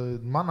 bet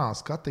manā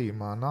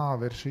skatījumā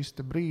nāve ir šis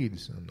te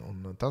brīdis.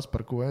 Un tas,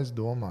 par ko es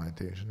domāju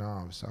tieši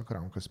nāves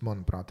sakarām, kas,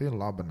 manuprāt, ir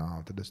laba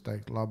nāve, tad es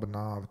teiktu, laba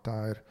nāve tā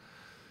ir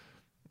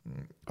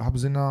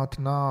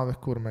apzināta nāve,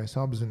 kur mēs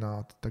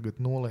apzināti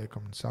tagad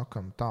noliekam un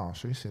sakam, tā,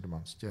 šis ir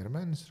mans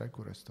ķermenis,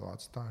 kur es to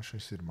atstāju,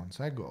 šis ir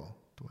mans ego,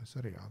 to es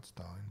arī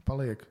atstāju. Un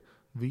paliek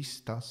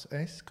viss tas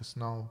kas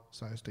nav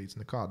saistīts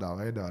nekādā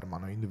veidā ar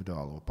manu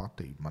individuālo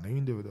patību. Mana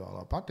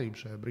individuālā patība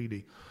šajā brīdī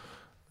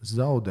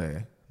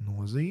zaudē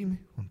nozīmi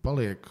un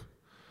paliek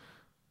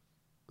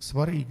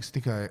svarīgs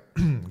tikai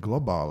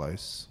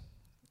globālais,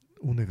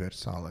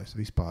 universālais,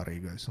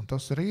 vispārīgais. Un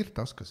tas arī ir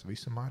tas, kas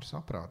visumā ir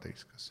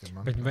saprātīgs. Kas ir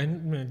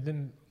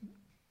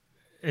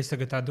es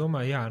tagad tā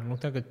domāju, jā,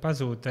 tagad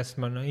pazūd tas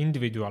mana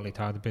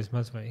individualitāte bez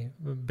maz vai,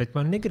 bet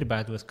man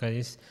negribētos, ka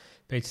es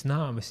pēc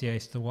nāves,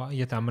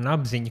 ja tā man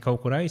apziņa kaut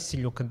kur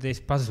aizceļu, kad es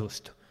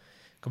pazustu.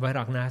 Ka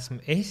vairāk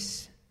neesmu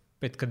es,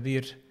 bet kad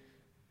ir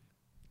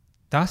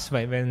tas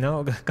vai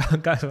vienalga,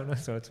 kā to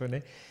nosauc, vai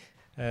ne?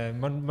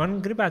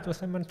 Man gribētos,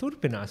 lai man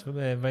turpinās,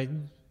 vai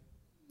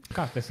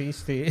kā tas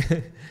īsti,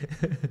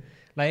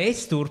 lai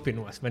es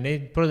turpinos, vai ne?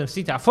 Protams,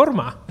 citā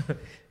formā,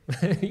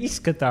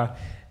 izskatā.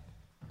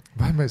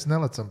 Vai mēs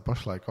nelecam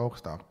pašlaik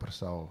augstāk par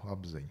savu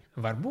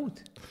apziņu?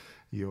 Varbūt.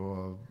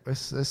 Jo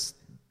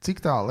cik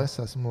tālu es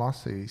esmu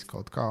lasījis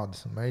kaut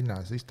kādas un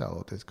mēģinājis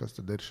iztēloties, kas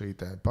tad ir šī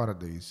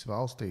paradīzes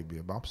valstība,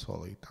 jeb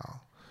apsolītā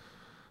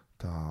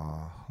tā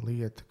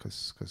lieta,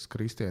 kas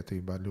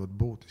kristietībā ir ļoti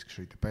būtiska,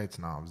 šī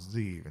pēcnāves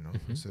dzīve.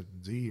 Tas ir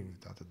dzīve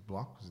tātad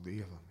blakus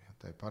Dievam, ja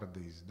tā ir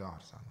paradīzes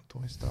dārsā.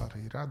 To es tā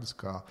arī redzu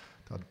kā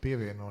tādu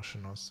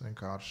pievienošanos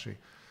vienkārši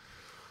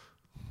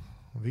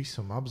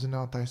visuma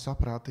apzinātai,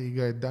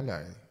 saprātīgai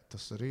daļai.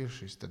 Tas arī ir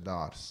šis te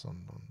dārs.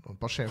 Un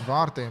pa šiem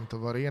vārtiem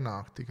tu vari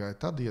ienākt tikai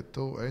tad, ja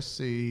tu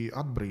esi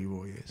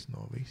atbrīvojies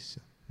no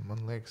visa.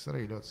 Man liekas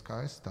arī ļoti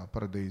skaisti tā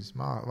paradīzes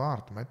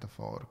vārta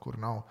metafora, kur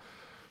nav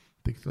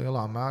tik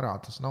lielā mērā,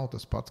 tas nav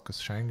tas pats, kas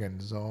Schengen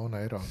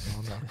zona,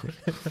 Eirozonā,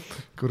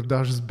 kur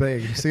dažas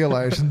bēgļus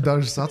ielaiž un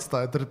dažas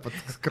atstāja tur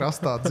pat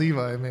krastā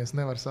dzīvējamies,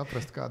 nevar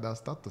saprast kādā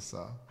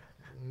statusā.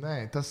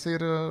 Nē, tas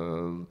ir,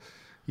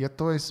 ja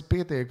tu esi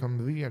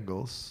pietiekami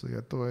viegls,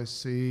 ja tu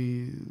esi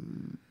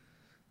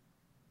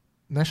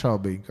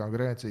nešaubīgi kā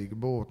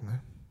grēcīga būtne,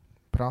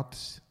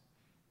 pratis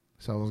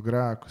savus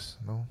grēkus,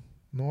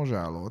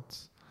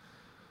 nožēlots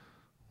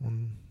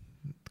un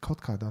kaut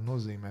kādā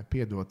nozīmē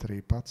piedot arī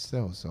pats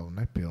sev savu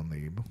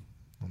nepilnību.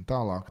 Un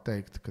tālāk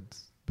teikt,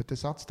 bet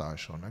es atstāju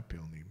šo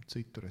nepilnību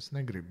citur, es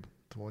negribu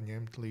to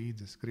ņemt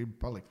līdzi, es gribu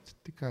palikt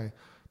tikai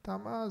tā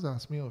mazā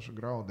smilša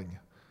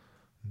graudiņa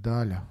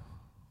daļa.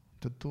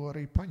 Tad to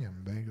arī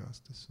paņem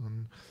beigās.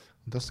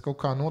 Tas kaut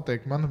kā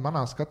notiek,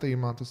 manā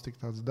skatījumā tas tik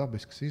tāds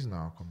dabisks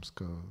iznākums,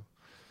 ka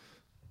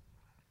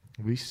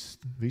viss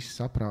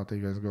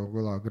saprātīgais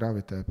galā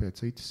gravitē pie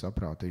citas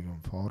saprātīguma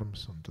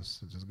formas, un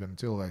tas gan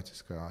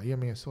cilvēciskā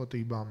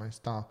iemiesotībā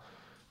mēs tā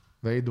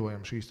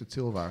veidojam šīs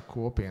cilvēku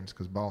kopienas,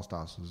 kas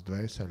balstās uz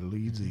dvēseļu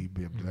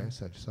līdzību, jeb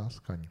dvēseļu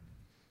saskaņu.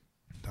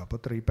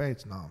 Tāpat arī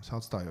pēc nāves,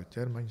 atstājot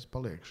ķermeņus,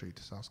 paliek šī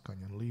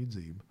saskaņa un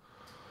līdzība.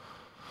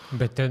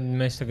 Bet tad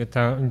mēs tagad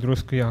tā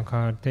drusku, kā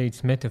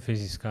teicu,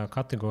 metafiziskā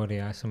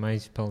kategorijā esam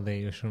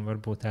aizpildējuši, un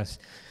varbūt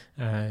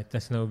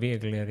tas nav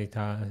viegli arī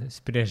tā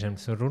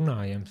spriežams un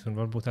runājams, un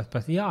varbūt tās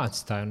pat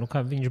jāatstāja,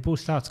 kā viņš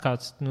būs tāds,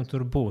 kāds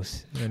tur būs.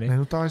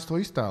 Tā es to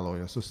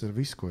iztēlojos, tas ir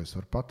viss, ko es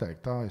varu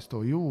pateikt, tā es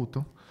to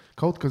jūtu.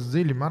 Kaut kas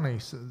dziļi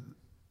manīs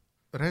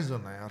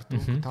rezonē ar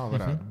to, ka tā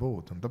varētu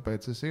būt, un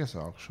tāpēc es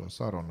iesāku šo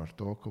sarunu ar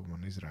to, ka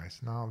man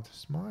izraisa nāve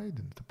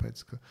smaidi,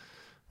 tāpēc, ka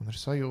man ir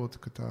sajūta,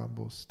 ka tā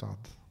būs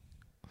tāda.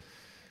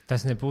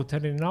 Tas nebūtu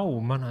arī nav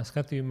manā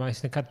skatījumā. Es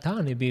nekad tā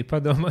nebiju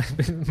padomājis,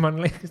 bet man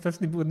liekas, tas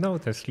nebūtu nav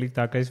tas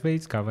sliktākais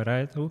veids, kā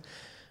varētu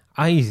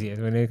aiziet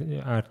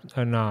ar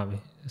nāvi,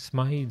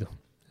 smaidu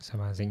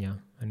savā ziņā.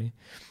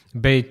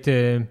 Bet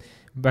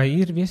vai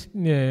ir mēs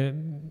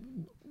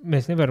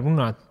nevaram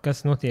runāt,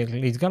 kas notiek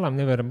līdz galam,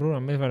 nevaram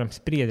runāt, mēs varam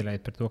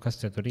spriedelēt par to, kas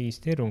tur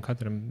īsti ir, un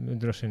katram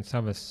droši vien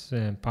savas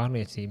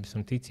pārliecības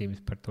un ticības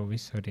par to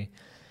visu arī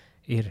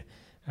ir.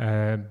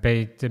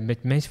 Bet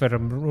mēs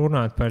varam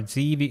runāt par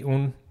dzīvi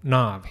un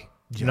nāvi.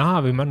 Jā.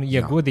 Nāvi man,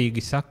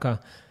 godīgi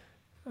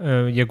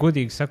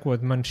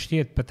sakot, man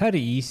šķiet pat arī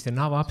īsti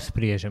nav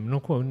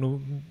apspriežama.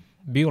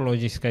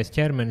 Bioloģiskais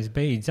ķermenis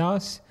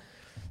beidzās,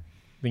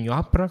 viņu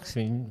apraks,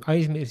 viņu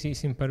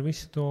aizmirsīsim par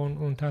visu to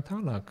un tā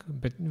tālāk.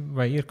 Bet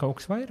vai ir kaut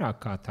kas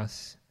vairāk kā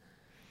tas?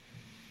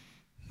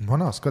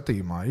 Manā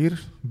skatījumā ir,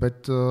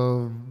 bet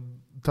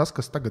tas,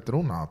 kas tagad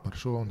runā par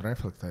šo un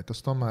reflektē,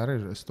 tas tomēr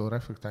ir, es to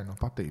reflektēju no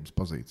patības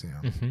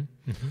pozīcijām.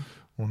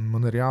 Un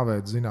man ir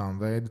jāveic zinām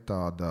veidu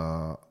tāda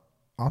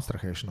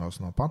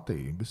abstrahēšanos no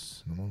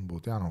patības, mums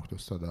būtu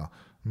jānokļūst tādā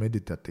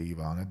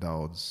meditatīvā,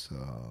 nedaudz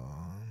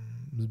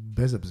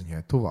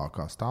bezapziņai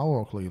tuvākā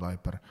stāvoklī, lai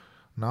par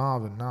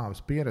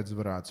nāves pieredzi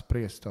varētu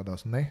spriest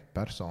tādās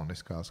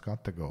nepersoniskās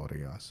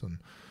kategorijās.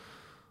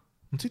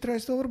 Un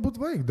citreiz to varbūt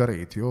vajag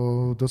darīt,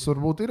 jo tas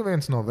varbūt ir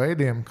viens no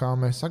veidiem, kā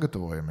mēs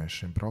sagatavojamies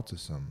šim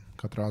procesam.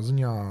 Katrā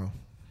ziņā...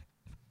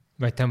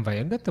 Vai tam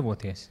vajag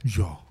gatavoties?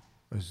 Jā,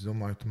 es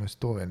domāju, ka mēs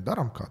to vien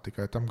darām, kā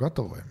tikai tam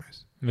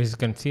gatavojamies. Viss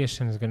gan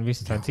ciešanas, gan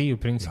viss tā dzīve,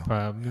 principā,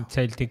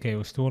 ceļ tikai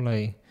uz to,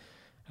 lai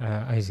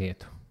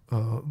aizietu.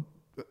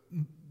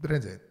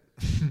 Redziet,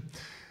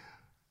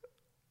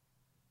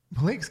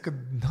 man liekas, ka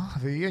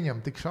nāve ieņem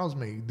tik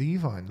šausmīgi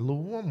dīvainu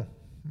lomu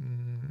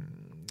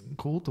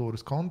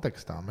kultūras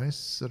kontekstā.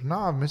 Mēs ar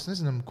nāvi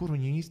nezinām, kur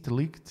viņu īsti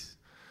likt.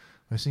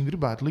 Mēs viņu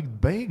gribētu likt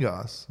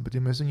beigās, bet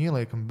ja mēs viņu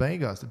ieliekam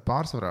beigās, tad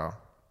pārsvarā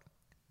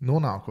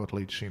nonākot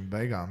līdz šīm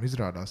beigām,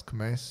 izrādās, ka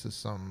mēs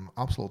esam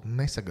absolūti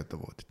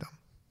nesagatavoti tam.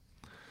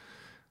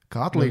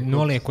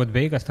 Noliekot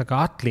beigās, tā kā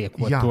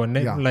atliekot to,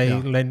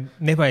 lai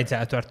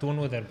nevajadzētu ar to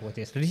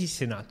nodarboties,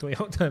 risināt to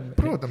jautājumu.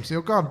 Protams,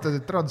 jau kāda tad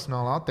ir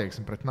tradicionāla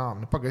attieksme pret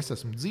nāvi. Pagaid, es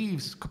esmu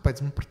dzīves,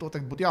 kāpēc man par to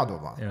tagad būtu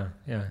jādomā?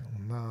 Jā.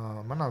 Un,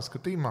 manā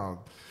skatījumā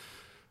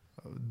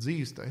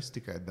dzīves tu esi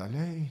tikai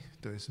daļēji,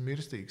 tu esi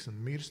mirstīgs un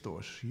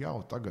mirstošs jau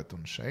tagad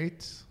un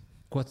šeit.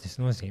 Ko tas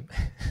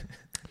nozīmē?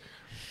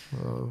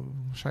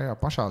 Šajā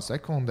pašā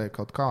sekundē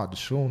kaut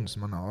kādas šūnas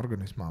manā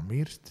organismā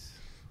mirst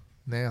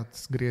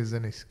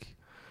neatgriezeniski.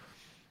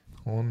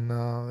 Un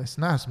es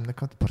neesmu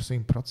nekad par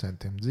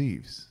 100%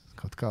 dzīves.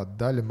 Kaut kāda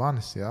daļa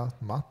manis,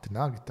 mati,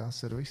 nagi, tās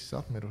ir visas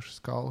atmirušas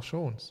kaulu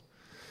šūnas.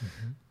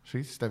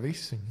 Šīs te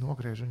viss viņu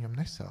nogriež un viņam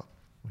nesāp.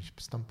 Viņš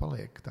pēc tam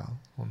paliek tā.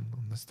 Un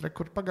es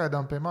treku, kur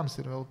pagaidām pie manis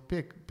ir vēl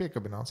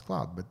piekabināts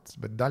klāt, bet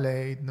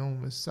daļēji,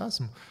 es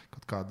esmu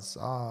kaut kādas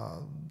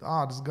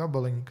ādas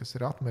gabaliņi, kas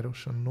ir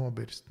atmiruši un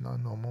nobirst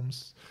no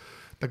mums.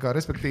 Tā kā,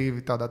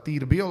 respektīvi, tādā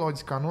tīra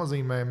bioloģiskā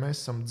nozīmē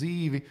mēs esam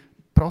dzīvi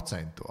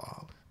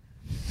procentuāli.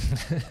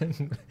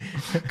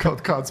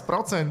 Kaut kāds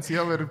procents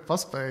jau ir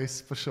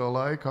paspējis par šo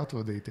laiku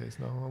atvadīties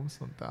no mums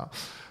un tā.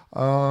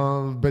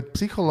 Bet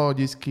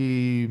psiholoģiski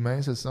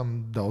mēs esam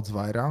daudz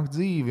vairāk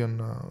dzīvi un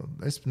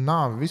es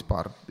nāvi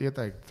vispār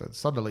ieteiktu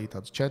sadalīt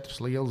tādus 4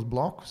 lielus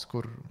blokus,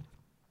 kur,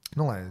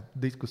 lai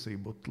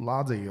diskusija būtu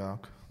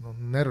lādzīgāka,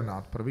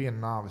 nerunāt par vienu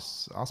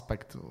nāves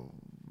aspektu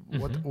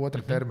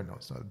otra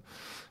terminos.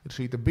 Ir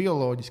šī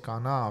bioloģiskā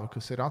nāve,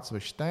 kas ir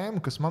atsevišķa tēma,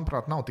 kas,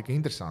 manuprāt, nav tik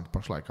interesanti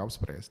pašlaik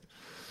apspriest.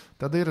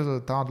 Tad ir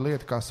tāda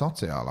lieta kā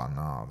sociālā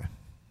nāve.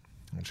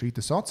 Un šī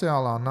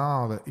sociālā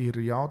nāve ir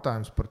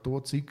jautājums par to,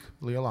 cik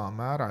lielā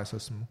mērā es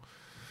esmu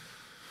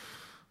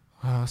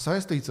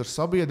saistīts ar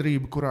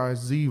sabiedrību, kurā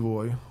es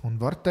dzīvoju. Un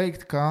var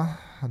teikt, ka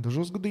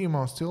dažos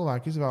gadījumos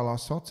cilvēki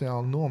izvēlās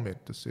sociāli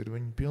nomirt. Tas ir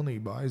viņi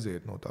pilnībā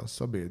aiziet no tās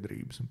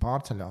sabiedrības un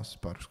pārceļās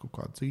par kaut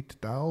kādu citu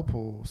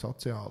telpu,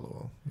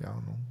 sociālo.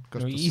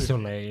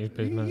 Izolējas.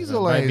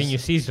 Vai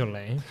viņus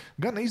izolēja?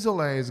 Gan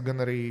izolējas,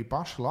 gan arī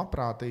paši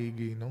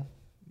labprātīgi.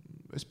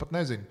 Es pat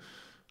nezinu.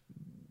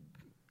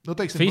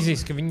 Teiksim,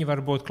 fiziski viņi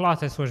var būt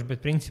klātesoši,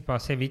 bet principā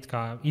sevi it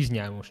kā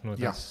izņēmuši no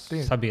tās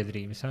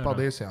sabiedrības.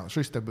 Paldies,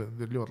 šis te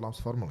ir ļoti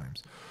labs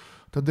formulējums.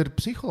 Tad ir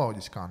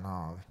psiholoģiskā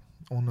nāve.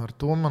 Un ar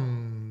to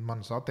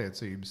manas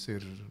attiecības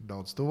ir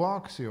daudz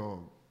tuvākas, jo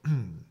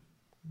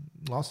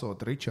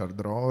lasot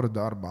Richarda Rohra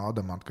darbu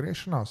Ādama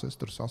atgriešanās, es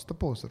tur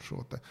sastapos ar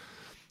šo te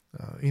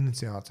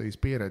iniciācijas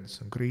pieredzes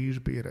un krīžu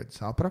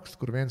pieredzes aprakstu,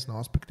 kur viens no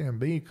aspektiem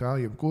bija, ka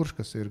jebkurš,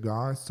 kas ir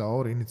gājis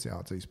cauri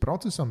iniciācijas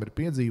procesam, ir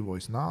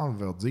piedzīvojis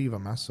nāvi vēl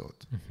dzīvam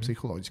esot,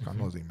 psiholoģiskā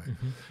nozīmē.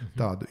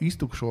 Tādu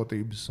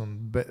iztukšotības un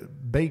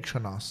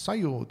beigšanās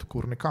sajūtu,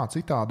 kur nekā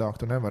citādāk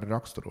tu nevari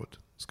raksturot.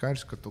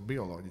 Skaidrs, ka tu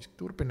bioloģiski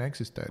turpini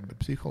eksistēt,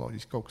 bet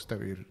psiholoģiski kaut kas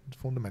tev ir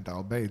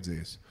fundamentāli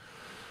beidzies.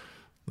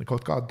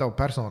 Kaut kāda tava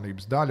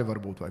personības daļa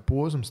varbūt vai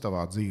posms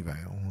tavā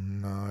dzīvē.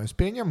 Un es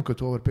pieņemu, ka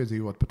to var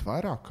piedzīvot pat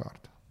vairāk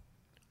kārt.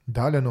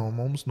 Daļa no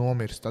mums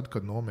nomirst tad,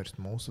 kad nomirst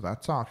mūsu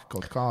vecāki.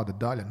 Kaut kāda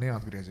daļa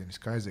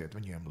neatgriezeniski aiziet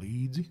viņiem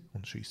līdzi,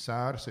 un šīs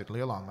sēras ir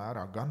lielā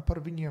mērā gan par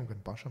viņiem,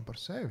 gan pašam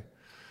par sevi.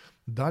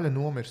 Daļa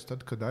nomirst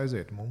tad, kad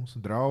aiziet mūsu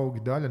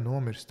draugi. Daļa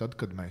nomirst tad,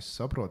 kad mēs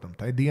saprotam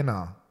tai dienā,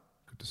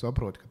 kad tu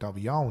saproti, ka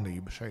tava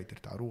jaunība šeit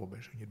ir tā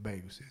robeža, viņa ir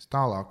beigusies.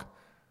 Tālāk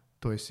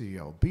tu esi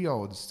jau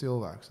pieaudzis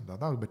cilvēks, un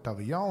tā, bet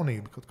tava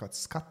jaunība, kaut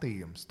kāds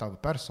skatījums, tava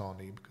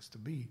personība, kas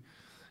tu biji,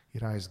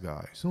 ir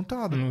aizgājusi. Un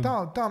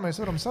tā mēs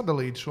varam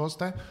sadalīt šos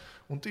te,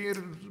 un tie ir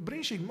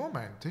brīnišķīgi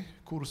momenti,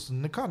 kurus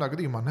nekādā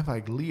gadījumā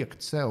nevajag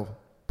liekt sev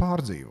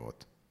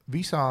pārdzīvot.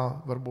 Visā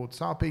varbūt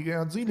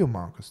sāpīgajā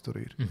dziļumā, kas tur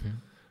ir.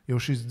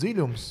 Jo šis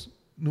dziļums,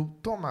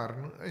 tomēr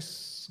es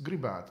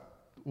gribētu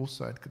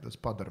uzsvērt, ka tas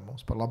padara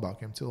mūs par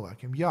labākiem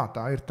cilvēkiem. Jā,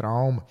 tā ir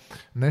trauma.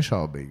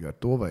 Nešaubīgi ar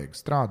to vajag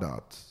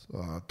strādāt.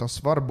 Tas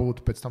varbūt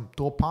pēc tam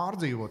to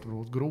pārdzīvot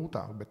varbūt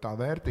grūtāk, bet tā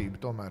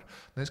vērtība tomēr,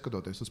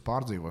 neskatoties uz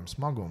pārdzīvojumu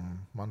smagumu,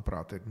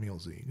 manuprāt, ir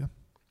milzīga.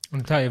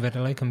 Un tā jau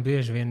laikam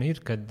bieži vien ir,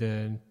 kad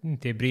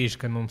tie brīži,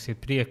 kad mums ir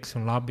prieks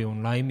un labi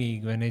un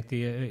laimīgi, vai ne,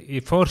 tie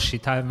ir forši,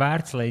 tā ir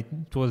vērts, lai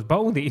tos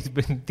baudītu,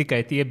 bet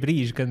tikai tie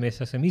brīži, kad mēs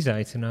esam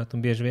izaicināti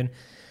un bieži vien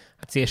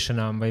ar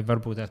ciešanām vai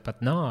varbūt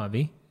pat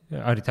nāvi,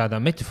 arī tādā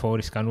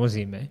metaforiskā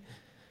nozīmē,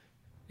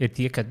 ir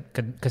tie,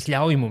 kas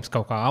ļauj mums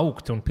kaut kā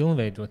augt un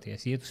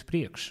pilnveidoties, iet uz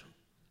priekšu.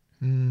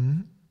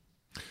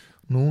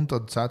 Nu, un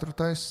tad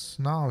 4.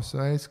 nāves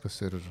veids, kas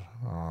ir,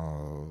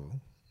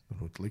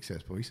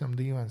 liksies pavisam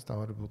dīvains, tā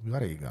var būt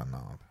garīgā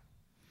nāve.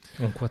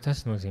 Un ko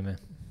tas nozīmē?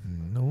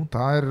 Nu,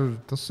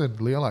 tas ir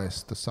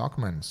lielais tas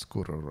akmens,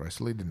 kuru es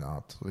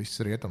lidinātu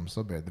visas rietumu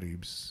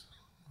sabiedrības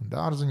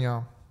dārziņā,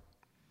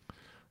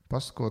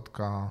 pasakot,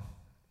 kā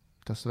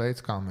tas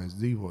veids, kā mēs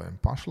dzīvojam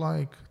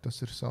pašlaik,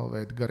 tas ir savu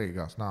veidu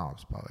garīgās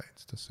nāves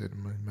paveids. Tas ir,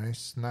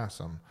 mēs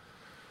neesam...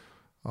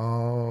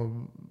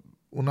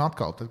 Un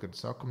atkal, tad, kad es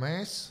saku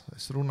mēs,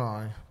 es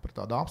runāju par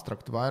tādu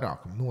abstraktu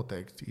vairākumu.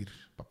 Noteikti ir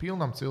pa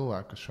pilnam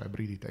cilvēku, kas šai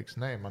brīdī teiks,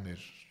 nē, man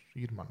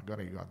ir mana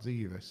garīgā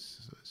dzīve,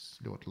 es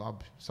ļoti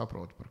labi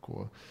saprotu, par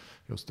ko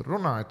jūs tur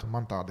runājat, un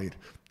man tāda ir.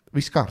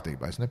 Viss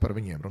kārtībā, es ne par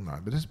viņiem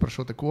runāju, bet es par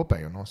šo te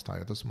kopējo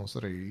nostāju, tas mums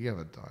arī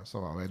ieved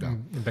savā veidā.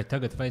 Bet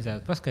tagad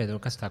vajadzētu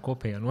paskaidrot, kas tā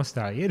kopējā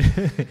nostāja ir.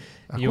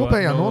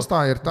 Kopējā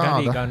nostāja ir tāda.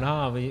 Garīgā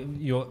nāve,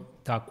 jo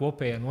tā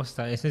kopējā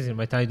nostāja, es nezinu,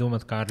 vai tā ir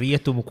domāta kā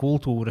rietumu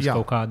kultūras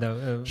kaut kāda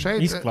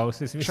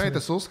izklauses. Šeit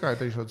es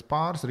uzskaitīšu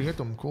pāris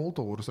rietumu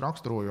kultūras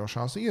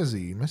raksturojošās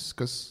iezīmes,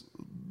 kas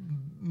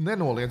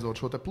nenoliedzot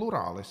šo te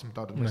plurālismu.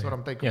 Tātad mēs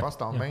varam teikt, ka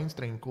pastāv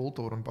mainstream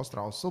kultūra un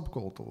pastāv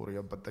subkultūra,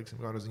 ja pat, teiksim,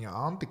 kā ziņā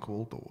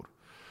antikultūra.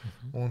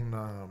 Un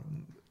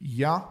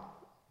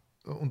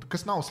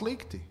kas nav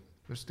slikti,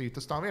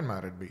 tas tā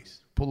vienmēr ir bijis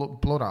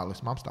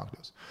plurālismu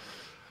apstākļos.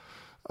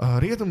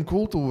 Rietumu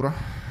kultūra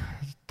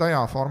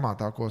tajā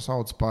formātā, ko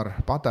sauc par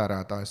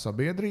patērētāju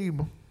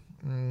sabiedrību,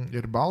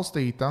 ir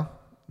balstīta,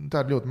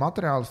 tā ir ļoti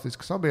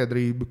materiālistiska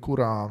sabiedrība,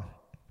 kurā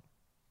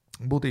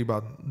būtībā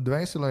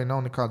dvēselē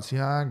nav nekādas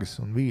jēgas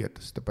un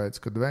vietas,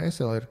 tāpēc, ka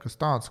dvēsele ir kas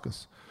tāds,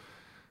 kas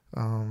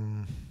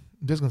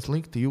diezgan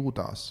slikti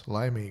jūtās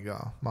laimīgā,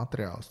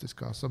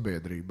 materiālistiskā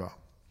sabiedrībā.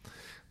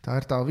 Tā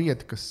ir tā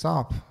vieta, kas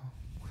sāp,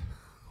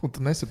 un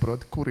tu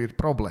nesaproti, kur ir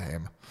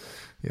problēma.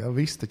 Ja,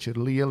 viss taču ir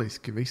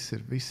lieliski, viss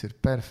ir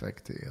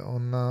perfekti.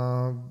 Un,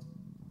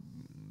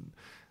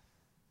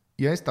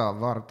 ja es tā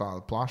varu tā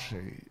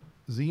plaši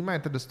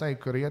zīmēt, tad es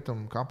teiktu, ka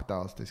rietumu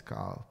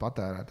kapitalistiskā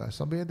patērētāja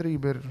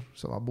sabiedrība ir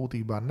savā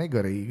būtībā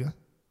negarīga,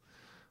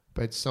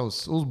 pēc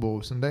savas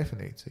uzbūves un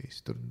definīcijas.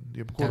 Tā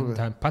ir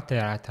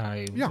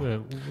patērētāja. Jā,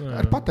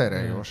 ir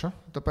patērējoša.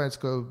 Tāpēc,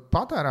 ka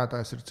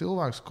patērētājs ir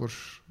cilvēks, kurš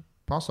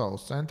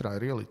pasaules centrā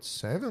ir ielicis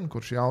sevi un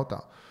kurš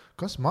jautā,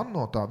 kas man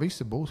no tā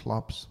visa būs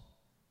labs.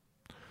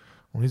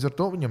 Un līdz ar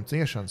to viņam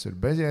ciešanas ir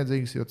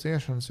bezjēdzīgas, jo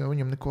ciešanas jau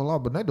viņam neko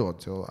labu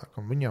nedod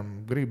cilvēkam. Viņam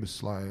gribas,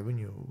 lai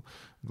viņu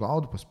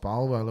glaudu pa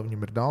spalvai, lai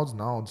viņam ir daudz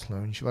naudas, lai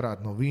viņš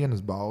varētu no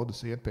vienas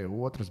baudas iet pie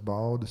otras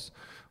baudas.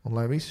 Un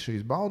lai visas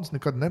šīs baudas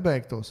nekad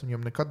nebeigtos,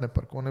 viņam nekad ne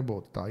par ko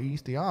nebūtu tā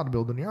īsti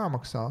jāatbild un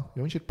jāmaksā,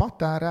 jo viņš ir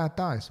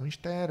patērētājs,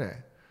 viņš tērē.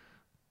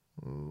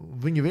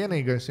 Viņa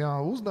vienīgais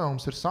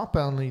uzdevums ir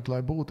sapelnīt,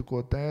 lai būtu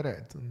ko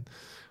tērēt.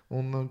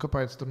 Un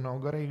kāpēc tur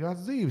nav garīgās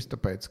dzīves?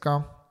 Tāpēc,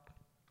 ka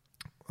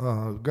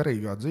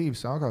garīgā dzīve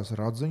sākās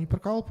ar atziņu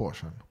par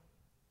kalpošanu.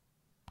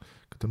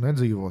 Ka tu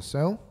nedzīvo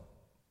sev,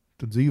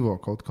 tu dzīvo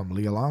kaut kam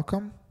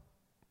lielākam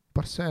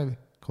par sevi,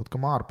 kaut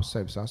kam ārpus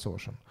sevis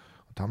esošam.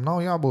 Tam nav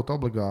jābūt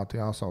obligāti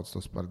jāsauc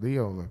tas par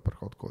Dievu vai par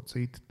kaut ko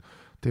citu.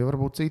 Tie var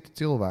būt citi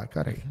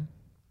cilvēki arī.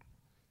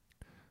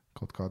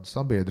 Kaut kāda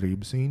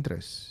sabiedrības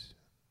intereses.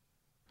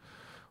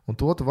 Un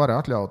to tu vari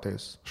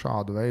atļauties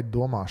šādu veidu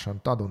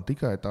domāšanu tad un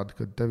tikai tad,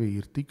 kad tevī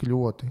ir tik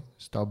ļoti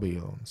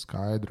stabila un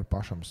skaidra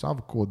pašam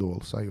savu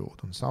kodolu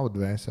sajūtu un savu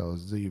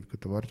dvēseles dzīvi, ka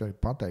tu vari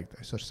pateikt,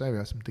 es ar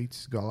sevi esmu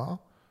ticis galā,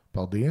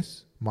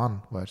 paldies, man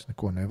vairs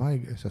neko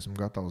nevajag, es esmu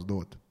gatavs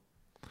dot.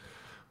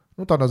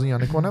 Tādā ziņā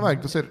neko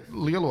nevajag. Tas ir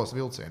lielos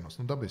vilcienos.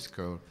 Dabiski,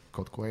 ka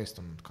kaut ko ēst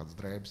un kāds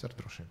drēbes ar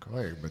droši vien, ka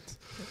vajag. Bet...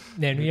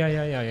 Nē, jā,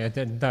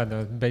 tāda.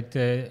 Bet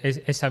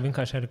es tā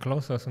vienkārši arī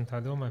klausos un tā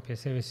domāju pie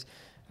sevis.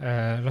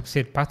 Labs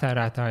ir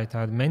patērētāji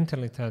tāda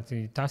mentalitāte,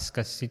 tas,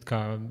 kas it kā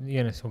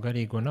ieneso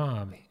garīgo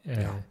nāvi.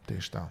 Jā,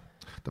 tieši tā.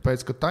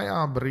 Tāpēc, ka tajā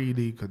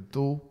brīdī, kad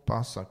tu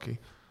pasaki,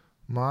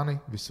 mani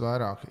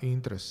visvairāk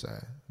interesē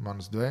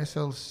manas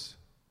dvēseles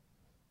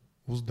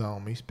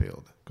uzdevuma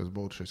izpilde, kas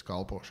būtu šis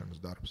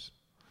kalpošanas darbs.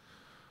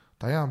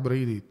 Tajā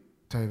brīdī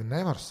tevi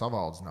nevar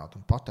savaldzināt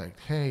un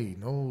pateikt, hei,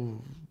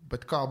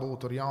 bet kā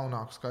būtu ar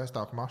jaunāku,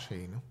 skaistāku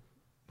mašīnu?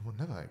 Man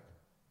nevajag.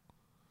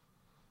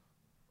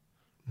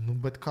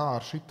 Bet kā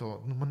ar šito?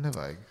 Man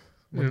nevajag.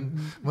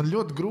 Man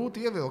ļoti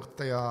grūti ievilkt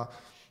tajā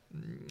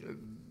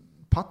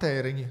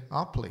patēriņa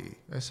aplī.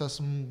 Es,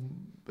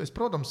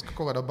 protams, ka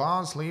kaut kādā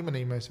bāzes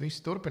līmenī mēs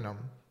visi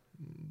turpinām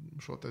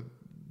šo te,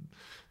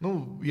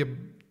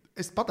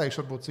 es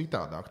pateikšu varbūt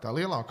citādāk. Tā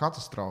lielā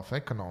katastrofa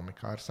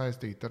ekonomikā ir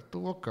saistīta ar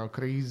to, ka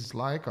krīzes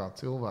laikā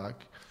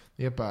cilvēki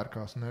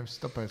iepērkās nevis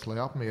tāpēc, lai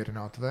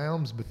apmierinātu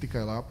vēlmes, bet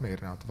tikai lai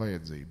apmierinātu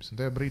vajadzības. Un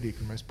tajā brīdī,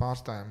 kad mēs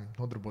pārstājam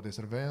nodarboties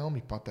ar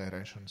vēlmi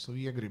patērēšanu,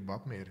 savu iegribu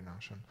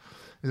apmierināšanu,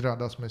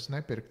 izrādās, mēs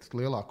nepirktu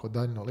lielāko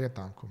daļu no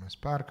lietām, ko mēs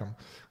pērkam.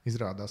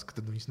 Izrādās, ka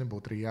tad viņas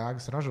nebūtu arī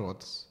jēgas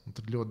ražotas. Un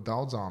tad ļoti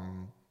daudzām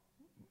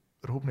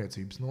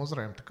rūpniecības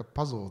nozarēm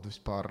pazūd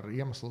vispār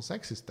iemesls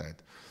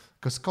eksistēt,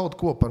 kas kaut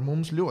ko par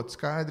mums ļoti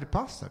skaidri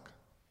pasaka,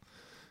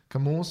 ka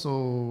mūsu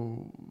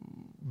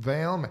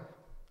vēlme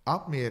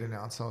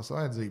apmierināt savas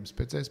vajadzības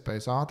pēc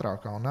iespējas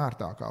ātrākā un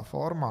ērtākā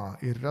formā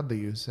ir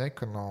radījusi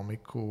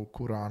ekonomiku,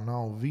 kurā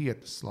nav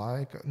vietas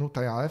laika,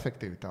 tajā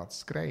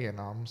efektivitātes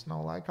skrejienā mums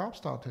nav laika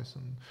apstāties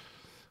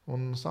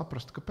un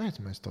saprast,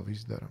 kāpēc mēs to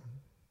visu darām.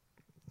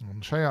 Un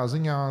šajā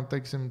ziņā,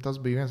 teiksim, tas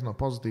bija viens no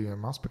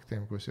pozitīviem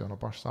aspektiem, ko es jau no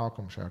paša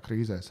sākuma šajā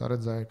krīzē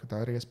saredzēju, ka tā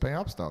ir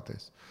iespēja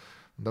apstāties.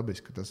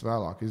 Dabiski, ka tas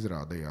vēlāk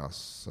izrādījās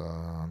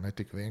ne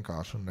tik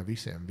vienkārši un ne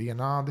visiem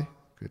vienādi,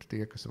 ka ir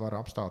tie, kas var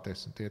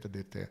apstāties, un tie tad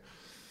ir tie.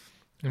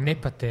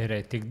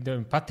 Nepatērēt,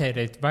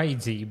 patērēt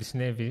vajadzības,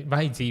 nevis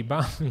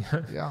vajadzībām.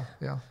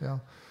 Jā.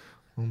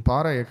 Un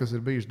pārējie, kas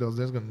ir bijuši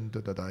diezgan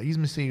tādā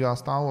izmisīgā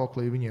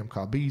stāvoklī, viņiem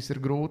kā bijis ir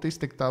grūti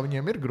iztikt, tā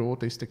viņiem ir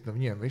grūti iztikt, un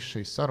viņiem viss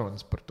šīs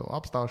sarunas par to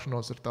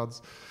apstāšanos ir tāds,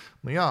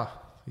 ja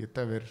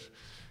tev ir,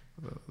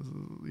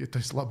 ja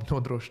tu esi labi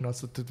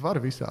nodrošināts, tad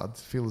var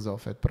visādi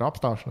filozofēt par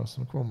apstāšanos,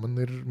 un ko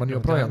man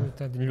joprojām.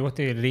 Tāda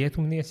ļoti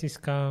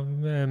rietumnieciskā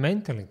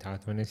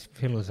mentalitāte, man es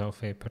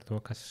filozofēju par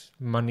to, kas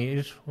man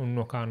ir, un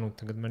no kā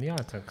tagad man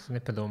jāatsaks,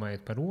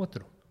 nepadomājiet par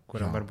otru,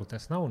 kuram varbūt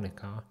tas nav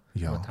nekā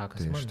no tā,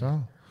 kas man ir. Tā.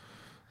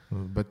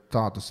 Bet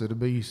tā tas ir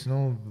bijis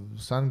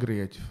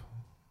sengrieķu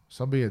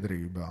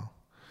sabiedrībā.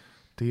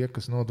 Tie,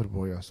 kas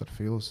nodarbojās ar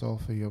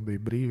filozofiju, jau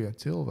bija brīvie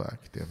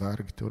cilvēki, tie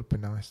vergi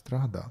turpināja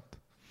strādāt.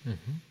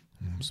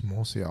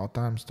 Mūsu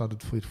jautājums tad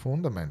ir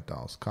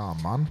fundamentāls. Kā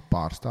man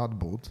pārstāt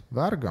būt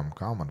vergam,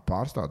 kā man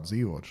pārstāt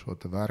dzīvot šo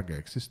te verga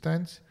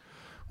eksistenci,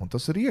 un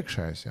tas ir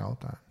iekšējs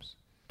jautājums.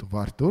 Tu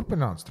vari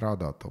turpināt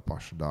strādāt to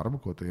pašu darbu,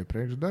 ko tu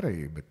iepriekš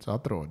darīji, bet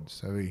atrodi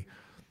sevī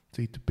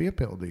citu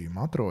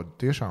piepildījumu,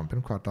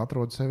 pirmkārt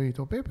atrodi sevī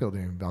to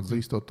piepildījumu,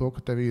 atzīstot to,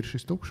 ka tev ir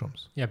šis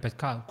tukšums. Jā, bet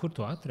kur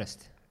to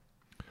atrast?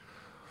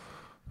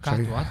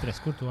 Kur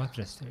to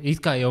atrast? It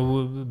kā jau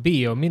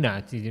bija jau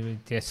minēti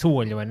tie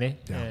soļi, vai ne?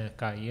 Jā.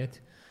 Kā iet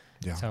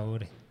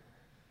cauri.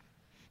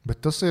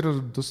 Bet tas ir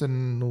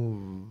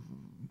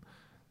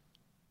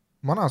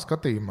manā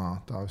skatījumā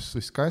tās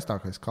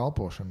viskaistākais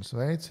kalpošanas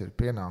veids ir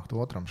pienākt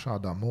otram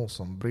šādā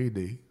mulsuma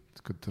brīdī,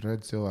 kad tu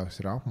redzi,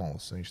 cilvēks ir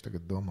apmulis, viņš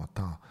tagad domā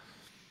tā,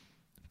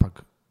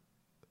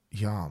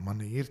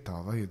 man ir tā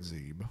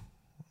vajadzība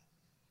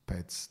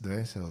pēc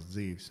dvēseles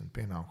dzīves, un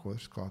pienāk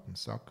otrs klāt un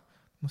saka,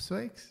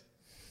 sveiks,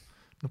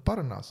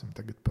 parunāsim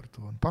tagad par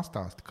to un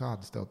pastāsti,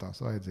 kādas tev tās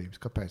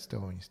vajadzības, kāpēc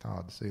tev viņas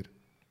tādas ir.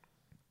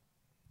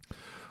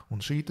 Un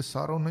šī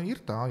saruna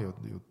ir tā, jo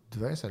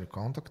dvēseļu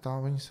kontaktā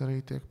viņas arī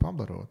tiek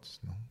pabarotas.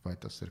 Vai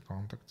tas ir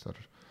kontakts ar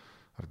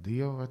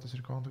Dievu, vai tas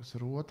ir kontakts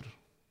ar otru.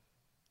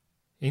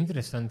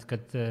 Interesanti, ka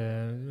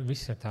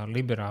visa tā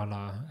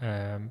liberālā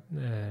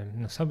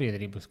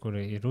sabiedrības, kura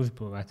ir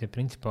uzbūvēta, ir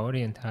principā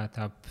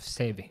orientēta ap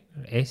sevi,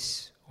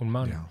 es un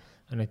man,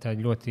 tā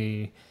ļoti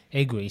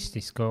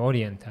egoistiski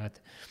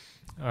orientēta.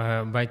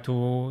 Vai tu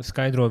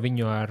skaidro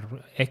viņu ar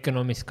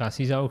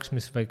ekonomiskās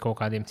izaugsmes vai kaut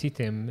kādiem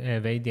citiem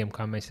veidiem,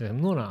 kā mēs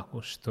esam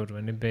nonākuši tur,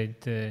 vai ne?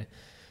 Bet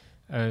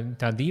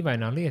tā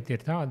dīvainā lieta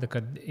ir tāda,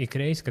 ka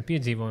ikreiz, kad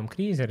piedzīvojam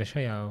krīzi arī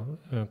šajā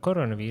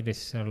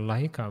koronavīrusa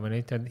laikā,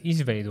 tad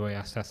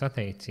izveidojās tās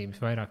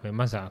attiecības vairāk vai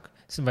mazāk,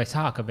 vai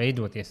sāka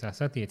veidoties tās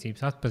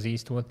attiecības,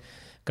 atpazīstot,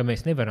 ka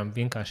mēs nevaram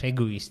vienkārši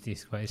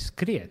egoistiski vairs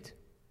skriet,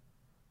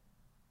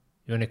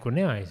 jo nekur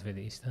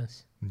neaizvedīs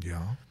tas.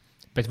 Jā.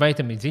 Bet vai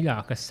tam ir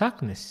dziļākas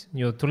saknes,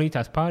 jo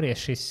tulītās pāries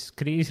šis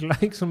krīzes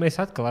laiks, un mēs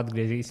atkal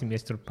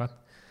atgriezīsimies turpat?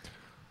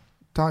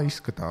 Tā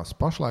izskatās,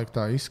 pašlaik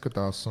tā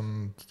izskatās,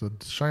 un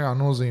tad šajā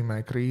nozīmē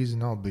krīze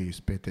nav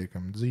bijusi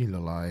pietiekami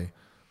dziļa, lai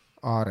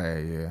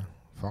ārējie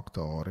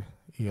faktori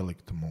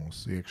ieliktu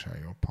mūsu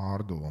iekšējo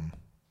pārdomu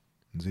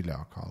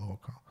dziļākā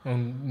lokā.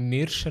 Un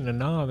miršana,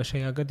 nāve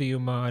šajā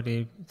gadījumā arī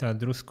tā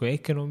drusku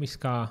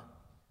ekonomiskā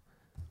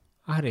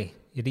arī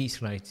ir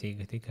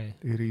īslaicīga tikai.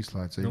 Ir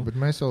īslaicīga,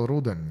 bet mēs jau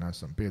rudeni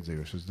nesam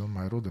piedzīvojuši. Es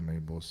domāju, rudenī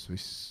būs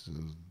viss.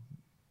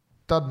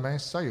 Tad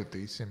mēs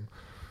sajutīsim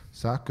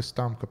sekas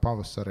tam, ka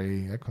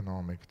pavasarī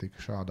ekonomika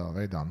tika šādā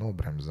veidā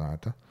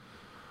nobremzēta.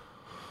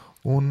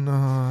 Un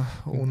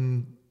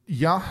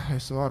ja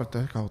es varu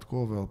te kaut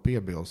ko vēl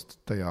piebilst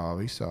tajā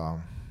visā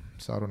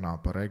sarunā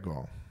par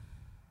ego.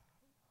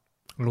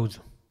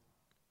 Lūdzu.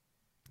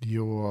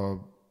 Jo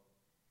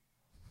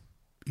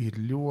ir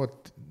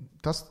ļoti,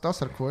 tas,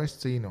 ar ko es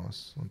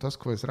cīnos, un tas,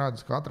 ko es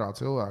redzu katrā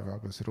cilvēkā,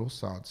 kas ir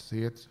uzsācis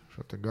iet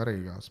šo te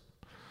garīgās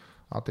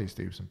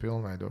attīstības un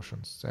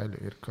pilnveidošanas ceļu,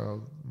 ir, ka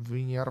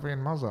viņi arvien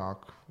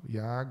mazāk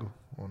jēgu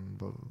un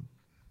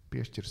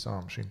piešķir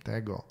savam šim te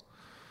ego.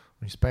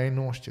 Viņi spēja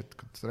nošķirt,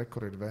 ka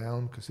kur ir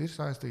vēlme, kas ir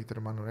saistīta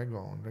ar manu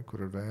ego, un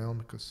kur ir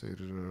vēlme, kas ir,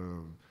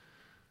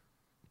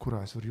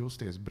 kurā es varu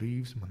justies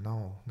brīvs, man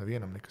nav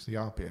nevienam nekas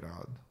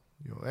jāpierāda.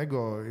 Jo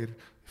ego ir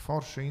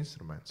foršs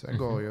instruments.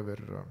 Ego jau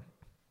ir.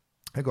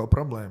 Ego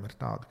problēma ir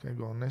tāda, ka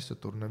ego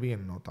nesatur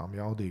nevienu no tām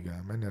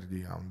jaudīgajām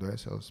enerģijām un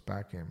dvēseles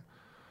spēkiem,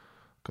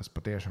 kas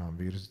patiešām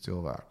virza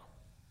cilvēku.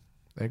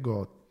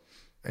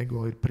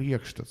 Ego ir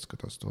priekšstats, ka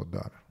tas to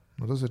dara.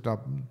 Nu, tas ir tā,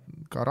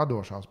 kā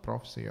radošās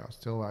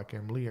profesijās.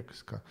 Cilvēkiem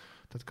liekas, ka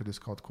tad, kad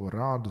es kaut ko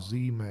rādu,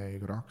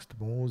 zīmēju,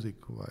 rakstu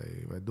mūziku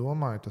vai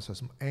domāju, tas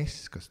esmu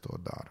es, kas to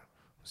dara.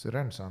 Tas ir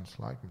renesanses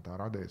laikmetā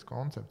radījis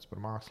koncepts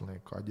par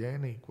mākslinieku kā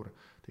ģēniju, kura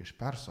tieši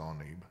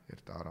personība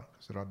ir tā,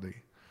 kas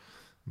radīja.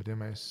 Bet, ja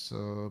mēs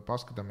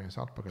paskatāmies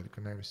atpakaļ,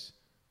 ka nevis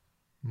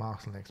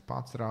mākslinieks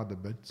pats rada,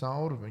 bet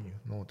caur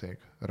viņu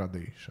notiek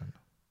radīšana.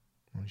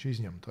 Un viņš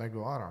izņem to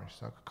ego ārā. Viņš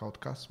saka, kaut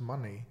kas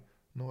manī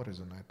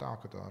norezonē tā,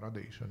 ka tā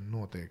radīšana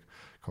notiek.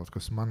 Kaut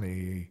kas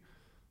manī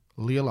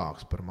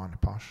lielāks par mani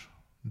pašu.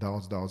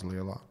 Daudz, daudz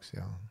lielāks.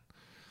 Jā.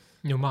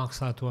 Jo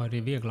mākslā to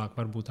arī vieglāk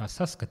varbūt tā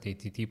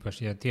saskatīt.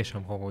 Īpaši, ja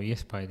tiešām kaut ko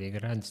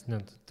iespaidīgi redz,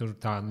 nu, tur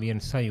tā viena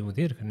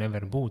sajūta ir, ka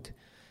nevar būt,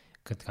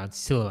 kad kāds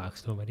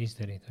cilvēks to var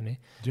izdarīt.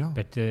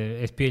 Bet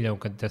es pieļauju,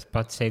 ka tas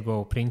pats ego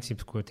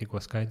princips, ko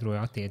tikko skaidroju,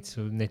 attiecas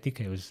ne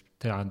tikai uz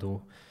tādu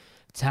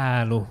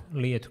cēlu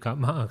lietu kā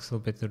mākslu,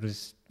 bet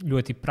uz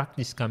ļoti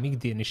praktiskām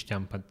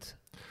ikdienišķām pat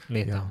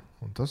lietām. Jā,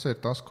 un tas ir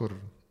tas, kur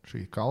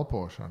šī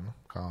kalpošana,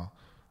 kā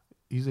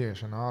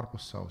iziešana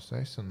ārpus savas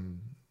es un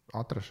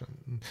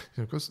atrašana,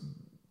 kas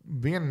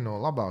viena no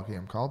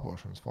labākajām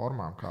kalpošanas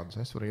formām, kādas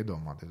es varu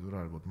iedomāties,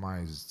 varētu būt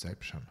maizes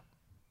cepšana.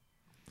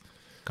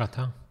 Kā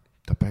tā?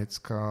 Tāpēc,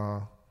 ka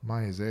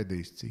maizi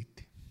ēdīs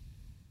citi.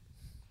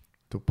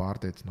 Tu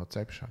pārtiec no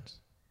cepšanas.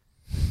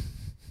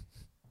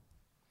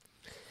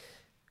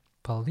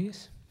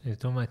 Paldies.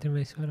 Es domāju, te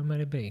mēs varam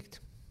arī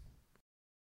beigt.